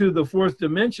into the fourth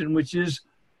dimension, which is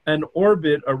an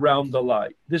orbit around the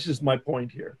light. This is my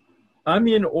point here. I'm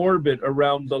in orbit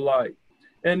around the light.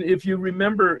 And if you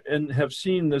remember and have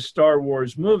seen the Star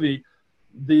Wars movie,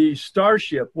 the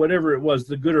starship, whatever it was,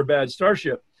 the good or bad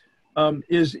starship,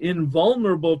 is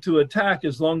invulnerable to attack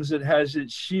as long as it has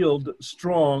its shield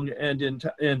strong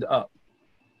and up.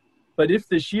 But if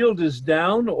the shield is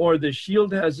down or the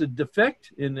shield has a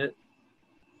defect in it,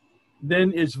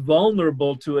 then it's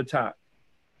vulnerable to attack.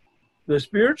 The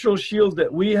spiritual shield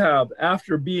that we have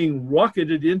after being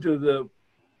rocketed into the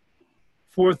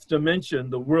fourth dimension,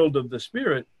 the world of the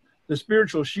spirit, the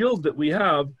spiritual shield that we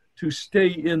have to stay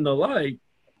in the light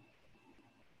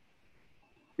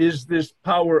is this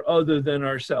power other than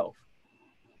ourself.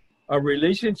 A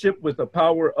relationship with a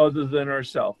power other than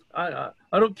ourself. I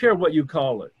don't care what you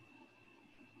call it.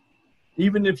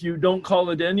 Even if you don't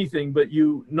call it anything, but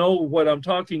you know what I'm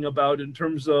talking about in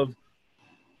terms of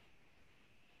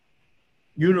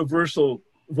universal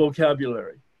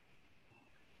vocabulary.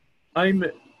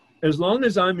 As long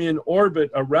as I'm in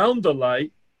orbit around the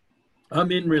light,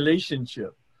 I'm in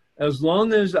relationship. As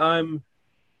long as I'm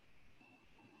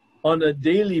on a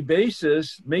daily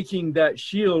basis making that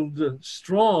shield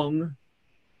strong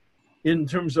in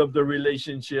terms of the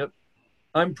relationship,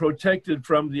 I'm protected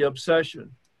from the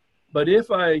obsession. But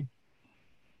if I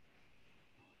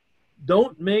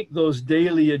don't make those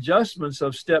daily adjustments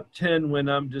of step 10 when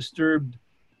I'm disturbed,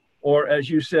 or as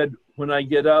you said, when I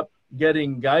get up,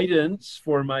 getting guidance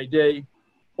for my day,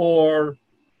 or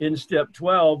in step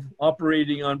 12,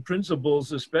 operating on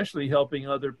principles, especially helping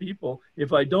other people,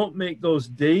 if I don't make those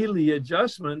daily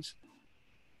adjustments,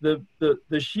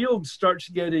 the shield starts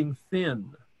getting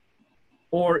thin,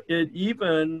 or it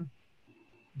even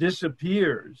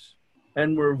disappears,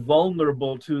 and we're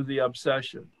vulnerable to the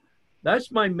obsession.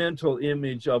 That's my mental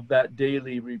image of that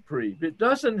daily reprieve. It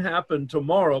doesn't happen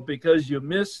tomorrow because you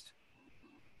missed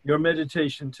your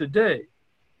meditation today,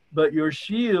 but your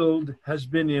shield has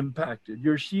been impacted.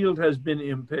 Your shield has been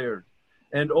impaired.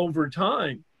 And over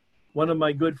time, one of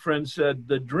my good friends said,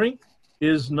 the drink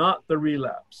is not the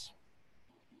relapse.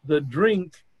 The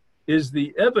drink is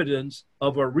the evidence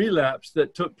of a relapse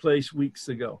that took place weeks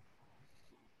ago.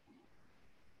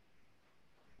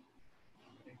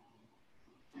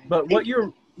 But what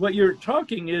you're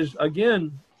talking is,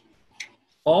 again,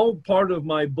 all part of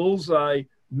my bullseye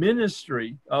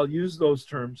ministry. I'll use those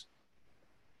terms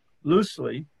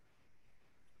loosely,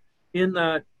 in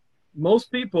that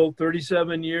most people,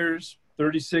 37 years,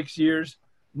 36 years,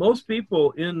 most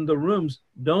people in the rooms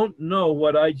don't know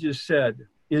what I just said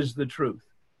is the truth.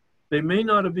 They may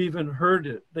not have even heard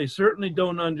it. They certainly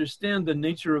don't understand the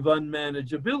nature of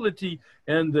unmanageability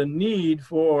and the need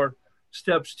for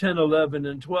steps 10, 11,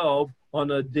 and 12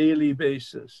 on a daily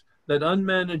basis. That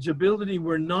unmanageability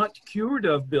we're not cured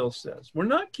of, Bill says. We're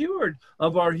not cured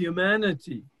of our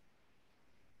humanity.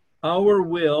 Our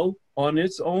will, on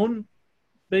its own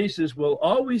basis, will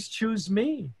always choose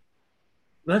me.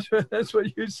 That's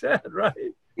what you said,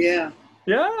 right? Yeah.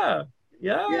 Yeah.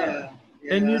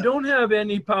 And you don't have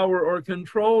any power or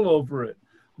control over it.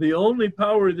 The only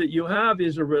power that you have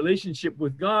is a relationship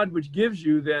with God, which gives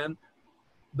you then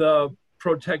the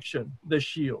protection, the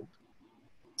shield.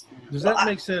 Does that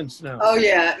make sense now? Oh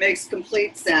yeah, it makes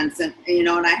complete sense. And and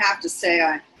I have to say,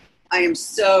 I am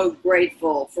so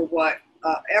grateful for what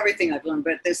everything I've learned.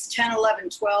 But this 10, 11,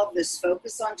 12, this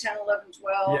focus on 10, 11,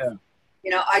 12,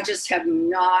 I just have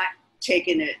not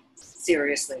taken it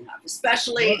seriously enough,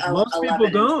 especially Most 11 people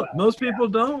and don't. 12. Most people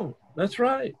don't. That's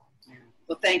right. Yeah.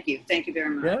 Well, thank you. Thank you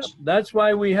very Yeah, much. that's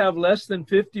why we have less than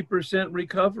 50%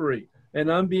 recovery.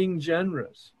 And I'm being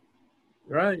generous,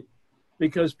 right?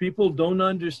 Because people don't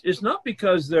understand. It's not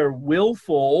because they're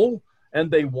willful and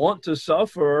they want to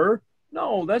suffer.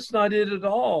 No, that's not it at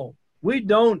all. We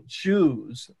don't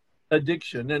choose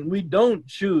addiction and we don't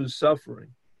choose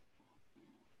suffering.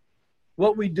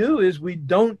 What we do is we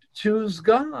don't choose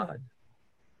God.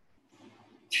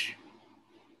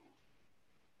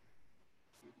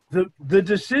 The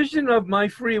decision of my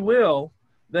free will,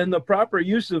 then the proper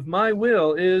use of my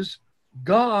will is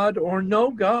God or no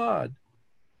God.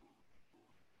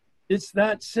 It's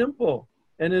that simple.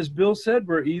 And as Bill said,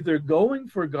 we're either going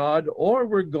for God or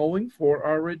we're going for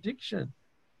our addiction.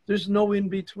 There's no in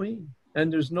between,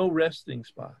 and there's no resting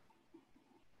spot.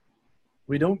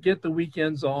 We don't get the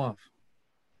weekends off.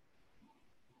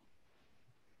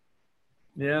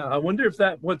 Yeah, I wonder if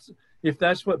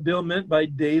that's what Bill meant by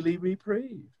daily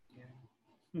reprieve.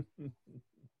 Yeah,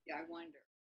 I wonder.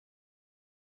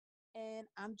 And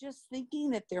I'm just thinking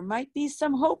that there might be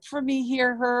some hope for me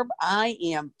here, Herb. I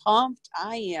am pumped.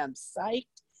 I am psyched.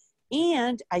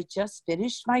 And I just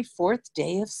finished my 4th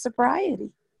day of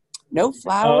sobriety. No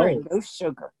flour and no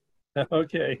sugar.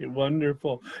 Okay,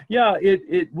 wonderful. Yeah,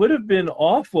 it would have been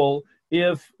awful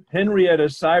if Henrietta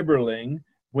Seiberling,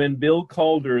 when Bill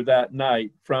called her that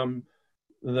night from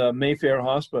the Mayfair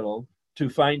Hospital to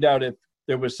find out if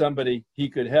there was somebody he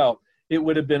could help, it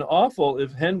would have been awful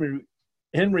if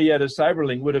Henrietta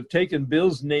Seiberling would have taken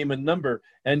Bill's name and number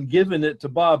and given it to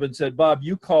Bob and said, Bob,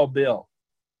 you call Bill.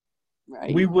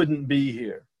 Right. We wouldn't be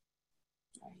here.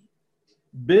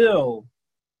 Bill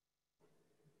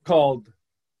called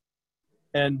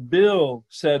and Bill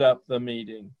set up the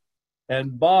meeting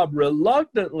and Bob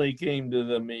reluctantly came to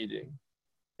the meeting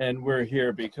and we're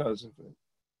here because of it.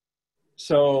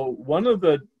 So one of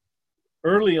the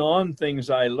early on things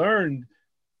I learned,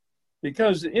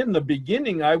 because in the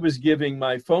beginning I was giving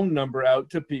my phone number out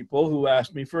to people who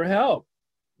asked me for help,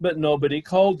 but nobody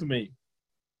called me.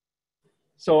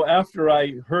 So after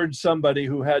I heard somebody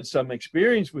who had some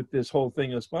experience with this whole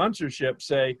thing of sponsorship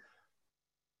say,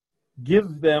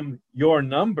 give them your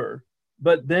number,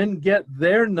 but then get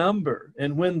their number.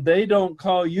 And when they don't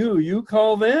call you, you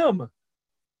call them.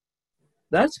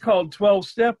 That's called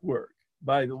 12-step work,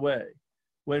 by the way,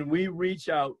 when we reach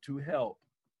out to help.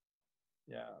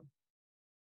 Yeah.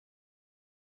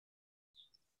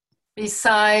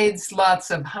 Besides lots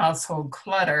of household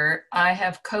clutter, I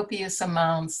have copious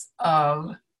amounts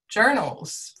of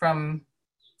journals from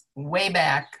way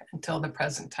back until the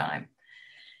present time.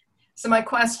 So my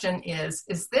question is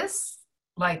this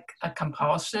like a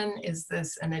compulsion? Is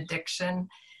this an addiction?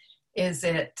 Is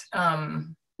it...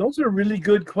 Those are really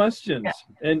good questions.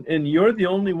 Yeah. And you're the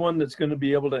only one that's going to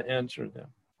be able to answer them.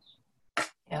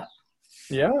 Yeah.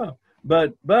 Yeah.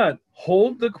 But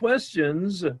hold the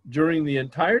questions during the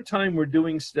entire time we're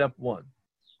doing step 1.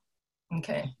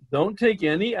 Okay. Don't take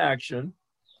any action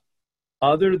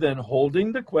other than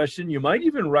holding the question. You might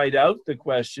even write out the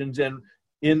questions and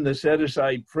in the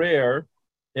set-aside prayer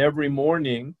every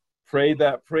morning, pray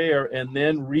that prayer and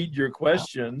then read your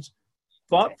questions.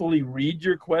 Thoughtfully read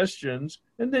your questions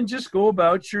and then just go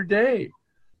about your day.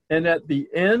 And at the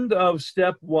end of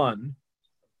step 1,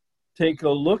 take a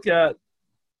look at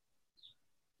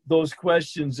those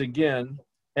questions again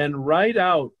and write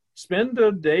out, spend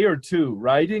a day or two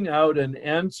writing out an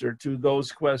answer to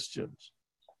those questions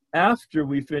after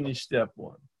we finish step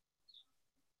 1.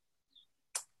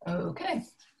 Okay.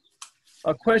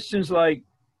 Questions like,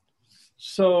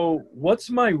 so what's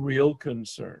my real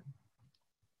concern?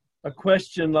 A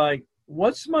question like,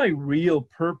 what's my real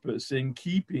purpose in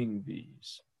keeping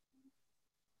these?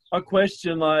 A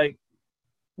question like,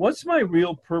 what's my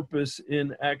real purpose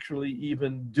in actually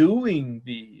even doing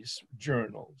these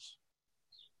journals?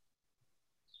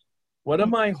 What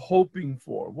am I hoping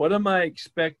for? What am I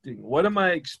expecting? What am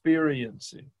I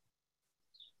experiencing?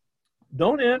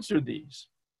 Don't answer these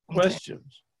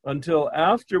questions until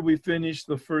after we finish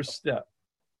the first step.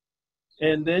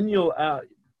 And then you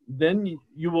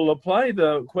will apply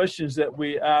the questions that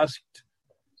we asked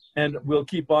and we'll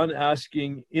keep on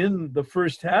asking in the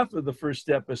first half of the first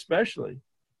step, especially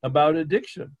about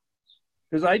addiction.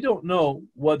 Because I don't know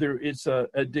whether it's an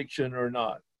addiction or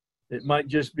not. It might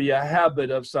just be a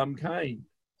habit of some kind,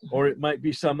 or it might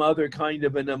be some other kind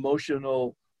of an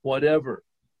emotional whatever.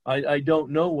 I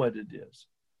don't know what it is.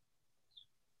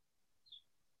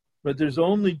 But there's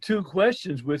only 2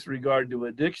 questions with regard to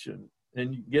addiction.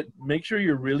 And make sure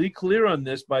you're really clear on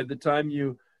this by the time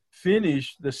you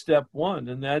finish the step 1.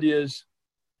 And that is,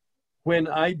 When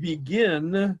I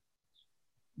begin,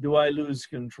 do I lose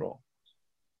control?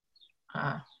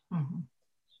 Mhm.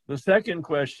 The second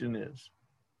question is,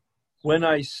 when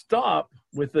I stop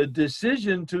with a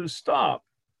decision to stop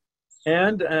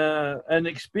and an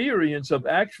experience of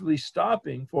actually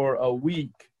stopping for a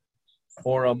week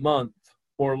or a month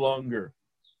or longer,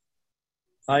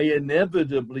 I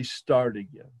inevitably start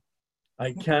again.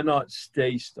 I cannot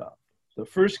stay stopped. The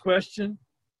first question,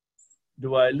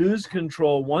 do I lose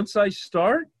control once I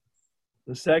start?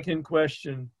 The second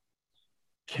question,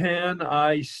 can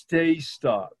I stay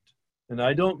stopped? And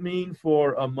I don't mean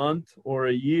for a month or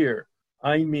a year.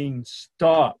 I mean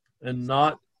stop and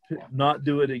not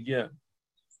do it again.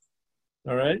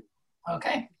 All right?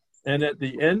 Okay. And at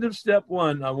the end of step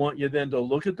one, I want you then to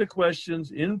look at the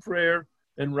questions in prayer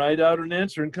and write out an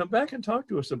answer and come back and talk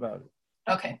to us about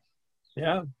it. Okay.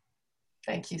 Yeah.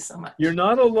 Thank you so much. You're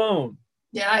not alone.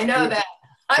 Yeah, I know that.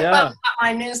 I found out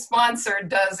my new sponsor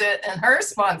does it and her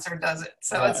sponsor does it.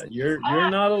 So it's you're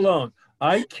not alone.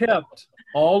 I kept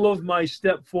all of my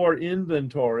step 4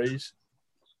 inventories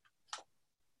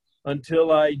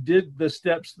until I did the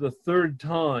steps the third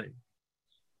time.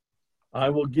 I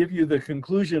will give you the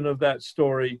conclusion of that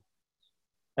story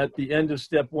at the end of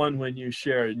step 1 when you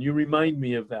share it. And you remind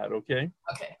me of that, okay?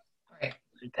 okay. All right.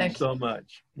 Thank you so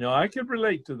much. No, I could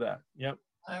relate to that. Yep.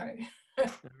 All right. All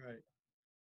right.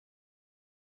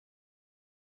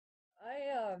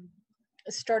 I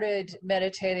started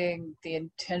meditating the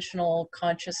intentional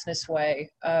consciousness way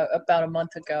about a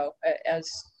month ago, as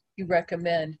you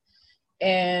recommend,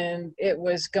 and it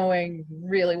was going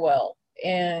really well.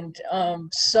 And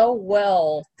so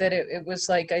well that it was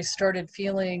like I started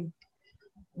feeling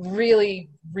really,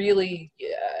 really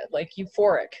like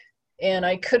euphoric. And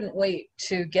I couldn't wait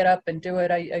to get up and do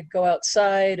it. I go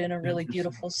outside in a really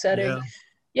beautiful setting.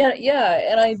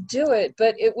 Yeah, and I do it.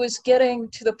 But it was getting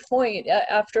to the point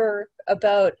after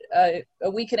about a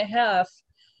week and a half,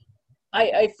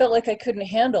 I felt like I couldn't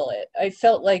handle it. I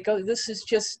felt like, oh, this is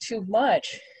just too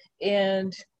much.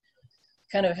 And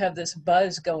kind of have this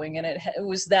buzz going, and it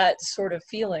was that sort of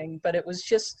feeling, but it was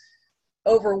just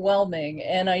overwhelming.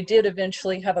 And I did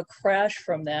eventually have a crash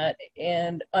from that.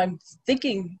 And I'm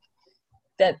thinking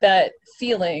that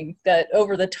feeling, that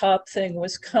over the top thing,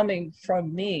 was coming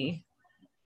from me.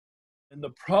 And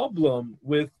the problem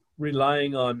with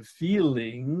relying on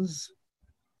feelings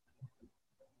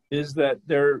is that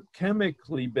they're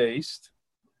chemically based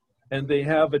and they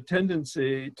have a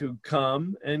tendency to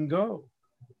come and go.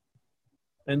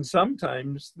 And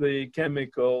sometimes the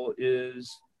chemical is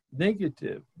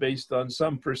negative based on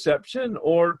some perception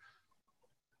or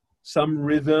some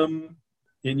rhythm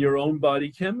in your own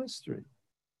body chemistry.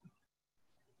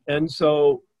 And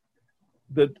so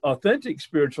the authentic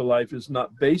spiritual life is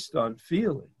not based on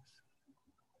feelings.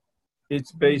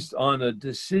 It's based on a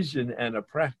decision and a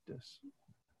practice.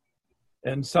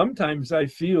 And sometimes I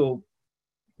feel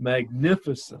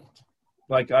magnificent,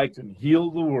 like I can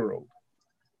heal the world.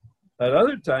 At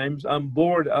other times, I'm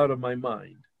bored out of my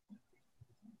mind.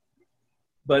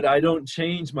 But I don't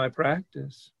change my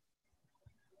practice.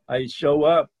 I show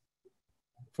up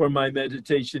for my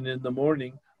meditation in the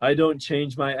morning. I don't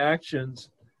change my actions.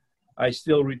 I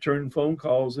still return phone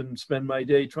calls and spend my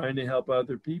day trying to help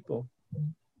other people.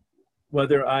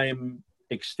 Whether I'm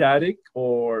ecstatic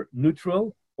or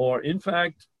neutral, or in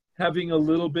fact, having a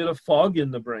little bit of fog in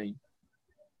the brain.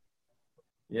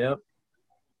 Yep.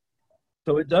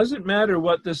 So it doesn't matter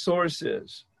what the source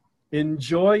is.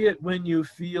 Enjoy it when you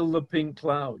feel the pink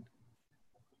cloud.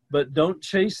 But don't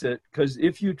chase it, because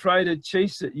if you try to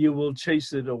chase it, you will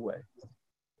chase it away.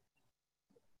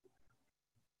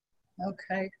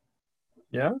 Okay.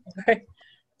 Yeah? Right.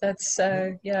 That's,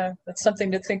 that's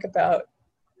something to think about.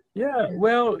 Yeah,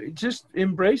 well, just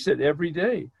embrace it every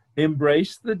day.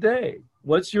 Embrace the day.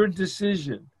 What's your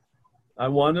decision? I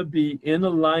want to be in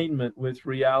alignment with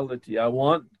reality. I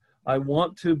want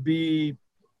to be,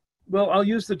 well, I'll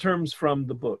use the terms from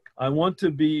the book. I want to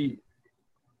be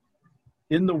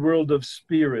in the world of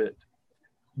spirit,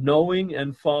 knowing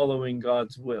and following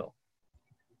God's will.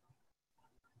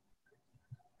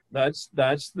 That's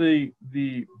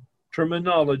the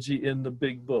terminology in the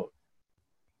big book.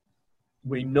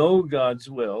 We know God's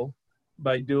will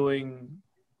by doing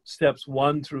steps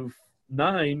 1 through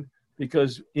 9,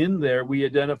 because in there we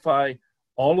identify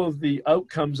all of the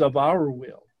outcomes of our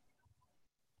will.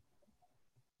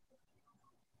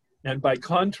 And by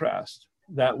contrast,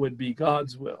 that would be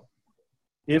God's will.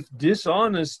 If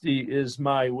dishonesty is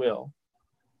my will,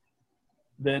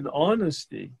 then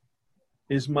honesty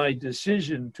is my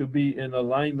decision to be in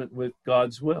alignment with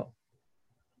God's will.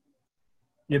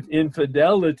 If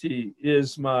infidelity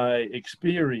is my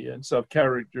experience of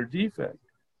character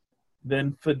defect,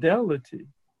 then fidelity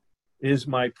is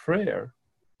my prayer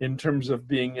in terms of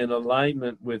being in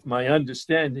alignment with my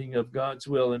understanding of God's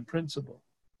will and principle.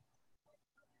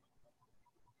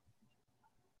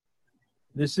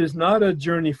 This is not a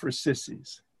journey for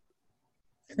sissies.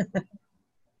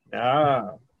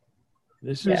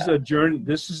 This is a journey.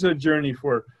 This is a journey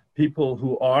for people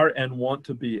who are and want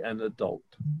to be an adult.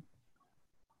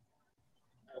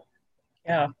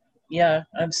 Yeah,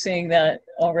 I'm seeing that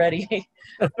already.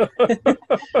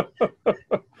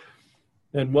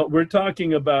 And what we're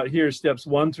talking about here, steps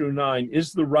 1 through 9,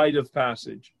 is the rite of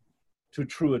passage to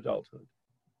true adulthood.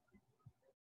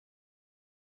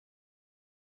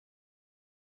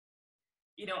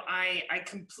 I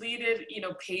completed,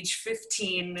 page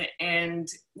 15, and,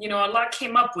 a lot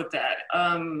came up with that.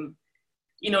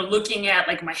 Looking at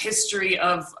like my history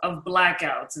of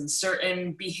blackouts and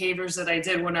certain behaviors that I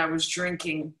did when I was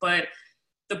drinking. But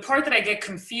the part that I get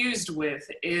confused with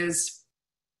is,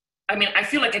 I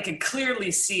feel like I could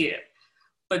clearly see it,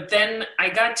 but then I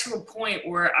got to a point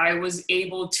where I was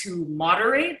able to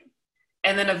moderate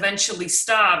and then eventually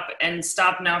stop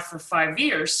now for 5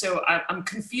 years. So I'm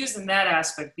confused in that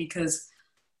aspect, because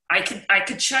I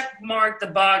could check mark the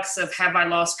box of, have I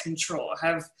lost control?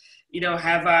 Have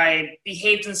I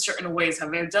behaved in certain ways?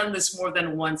 Have I done this more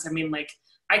than once?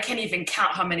 I can't even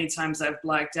count how many times I've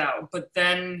blacked out. But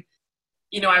then,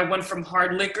 I went from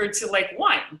hard liquor to like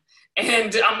wine.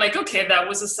 And I'm like, okay, that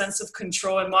was a sense of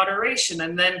control and moderation.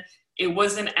 And then it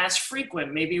wasn't as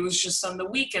frequent. Maybe it was just on the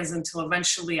weekends until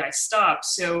eventually I stopped.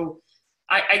 So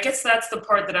I guess that's the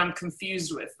part that I'm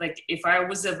confused with. Like, if I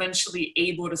was eventually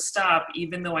able to stop,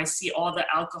 even though I see all the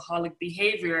alcoholic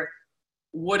behavior,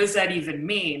 what does that even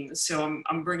mean? So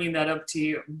I'm bringing that up to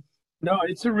you. No,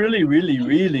 it's a really, really,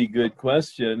 really good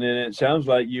question. And it sounds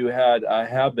like you had a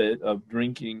habit of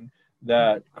drinking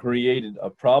that created a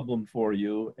problem for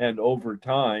you. And over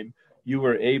time, you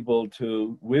were able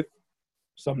to, with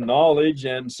some knowledge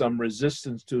and some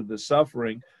resistance to the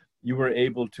suffering, you were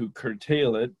able to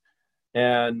curtail it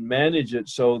and manage it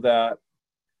so that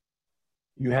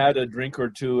you had a drink or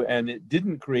two and it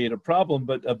didn't create a problem,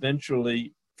 but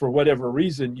eventually, for whatever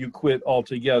reason, you quit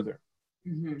altogether.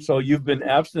 Mm-hmm. So you've been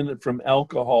abstinent from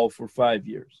alcohol for 5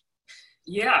 years.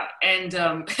 Yeah, and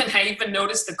I even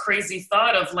noticed the crazy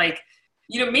thought of like,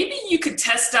 maybe you could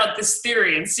test out this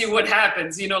theory and see what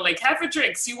happens. Like, have a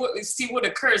drink, see what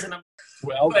occurs. And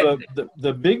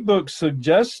the big book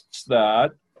suggests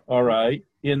that, all right,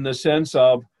 in the sense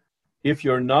of, if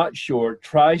you're not sure,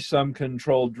 try some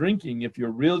controlled drinking. If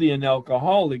you're really an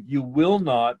alcoholic, you will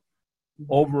not,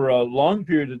 over a long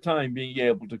period of time, being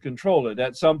able to control it.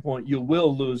 At some point, you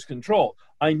will lose control.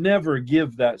 I never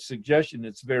give that suggestion.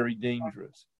 It's very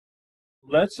dangerous.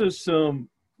 Let's assume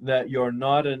that you're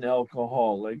not an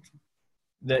alcoholic,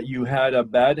 that you had a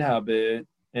bad habit,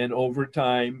 and over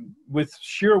time, with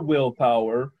sheer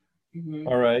willpower,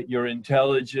 all right, you're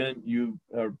intelligent, you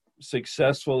are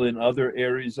successful in other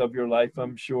areas of your life,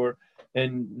 I'm sure,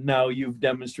 and now you've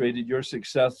demonstrated you're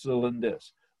successful in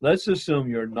this. Let's assume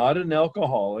you're not an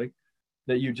alcoholic,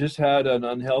 that you just had an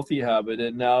unhealthy habit,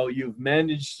 and now you've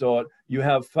managed so you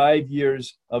have 5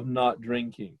 years of not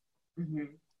drinking. Mm-hmm.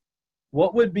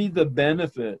 What would be the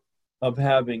benefit of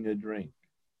having a drink?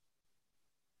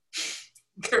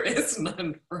 There is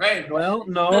none, right? Well,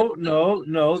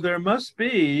 no. There must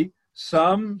be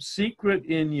some secret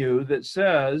in you that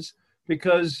says,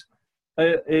 because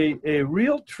a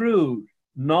real true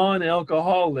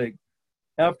non-alcoholic,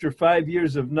 after 5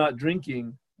 years of not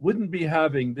drinking, wouldn't be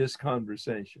having this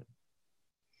conversation.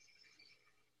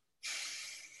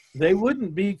 They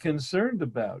wouldn't be concerned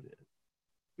about it.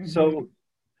 Mm-hmm. So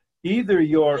either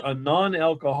you're a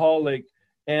non-alcoholic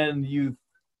and you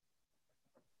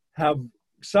have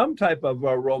some type of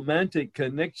a romantic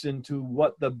connection to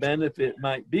what the benefit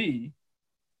might be.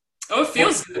 Oh, it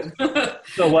feels good.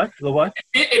 The what?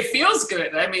 It feels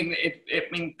good.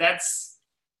 That's...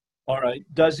 All right.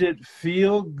 Does it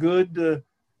feel good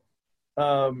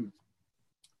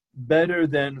better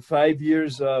than 5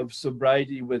 years of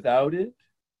sobriety without it?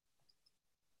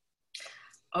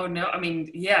 Oh, no.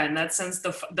 Yeah, in that sense,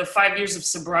 the 5 years of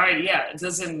sobriety,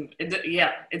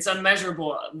 it's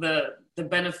unmeasurable, the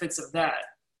benefits of that.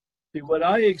 See, what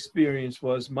I experienced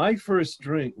was my first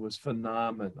drink was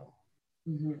phenomenal.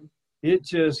 Mm-hmm. It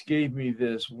just gave me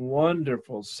this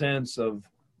wonderful sense of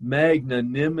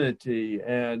magnanimity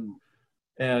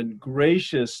and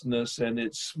graciousness, and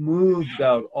it smoothed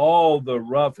out all the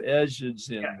rough edges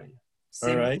in me.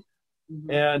 All right.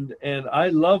 Mm-hmm. And I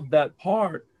loved that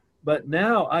part, but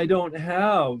now I don't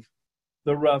have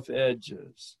the rough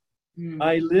edges.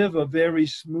 I live a very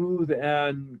smooth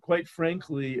and, quite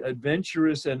frankly,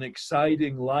 adventurous and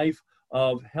exciting life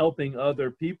of helping other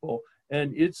people.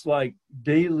 And it's like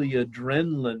daily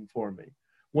adrenaline for me.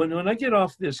 When I get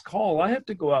off this call, I have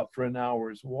to go out for an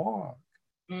hour's walk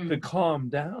to calm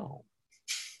down.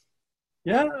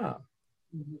 Yeah.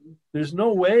 There's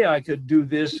no way I could do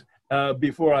this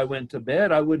before I went to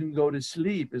bed. I wouldn't go to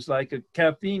sleep. It's like a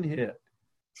caffeine hit.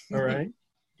 All right.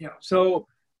 Yeah. So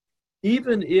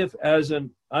even if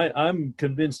I'm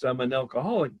convinced I'm an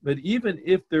alcoholic, but even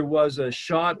if there was a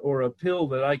shot or a pill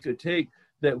that I could take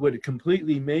that would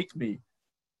completely make me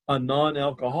a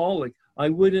non-alcoholic, I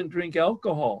wouldn't drink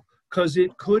alcohol because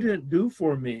it couldn't do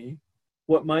for me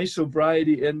what my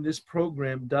sobriety and this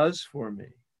program does for me.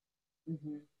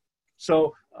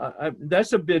 So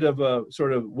that's a bit of a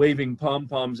sort of waving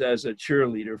pom-poms as a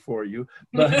cheerleader for you.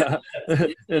 But,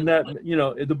 and that,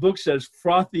 the book says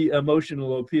frothy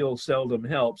emotional appeal seldom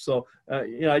helps. So,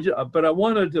 but I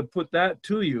wanted to put that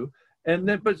to you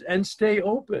and stay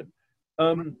open.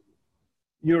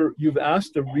 You've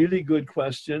asked a really good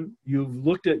question. You've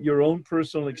looked at your own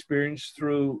personal experience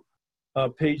through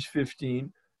page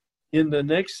 15. In the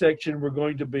next section, we're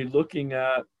going to be looking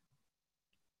at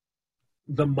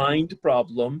the mind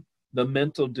problem, the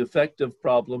mental defective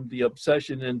problem, the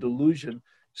obsession and delusion.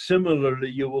 Similarly,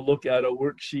 you will look at a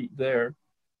worksheet there.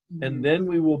 And then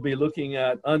we will be looking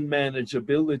at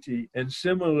unmanageability and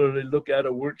similarly look at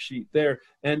a worksheet there.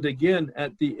 And again,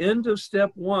 at the end of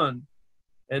step 1,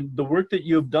 and the work that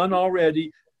you've done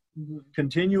already,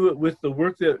 continue it with the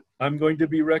work that I'm going to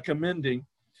be recommending,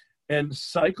 and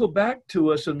cycle back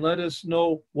to us and let us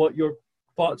know what your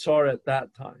thoughts are at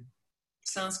that time.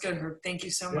 Sounds good, Herb. Thank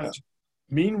you so much.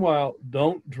 Meanwhile,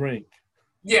 don't drink.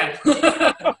 Yeah.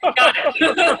 Got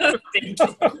it. Thank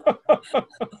you.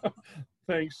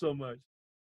 Thanks so much.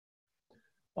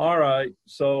 All right.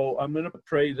 So I'm going to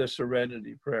pray the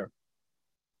serenity prayer.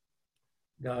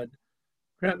 God,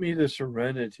 grant me the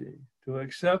serenity to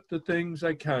accept the things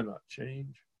I cannot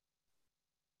change.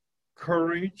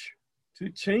 Courage to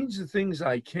change the things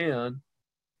I can.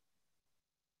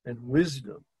 And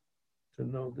wisdom to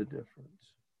know the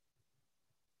difference.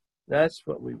 That's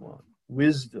what we want.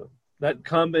 Wisdom. That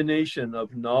combination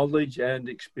of knowledge and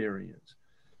experience.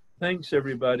 Thanks,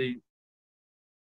 everybody.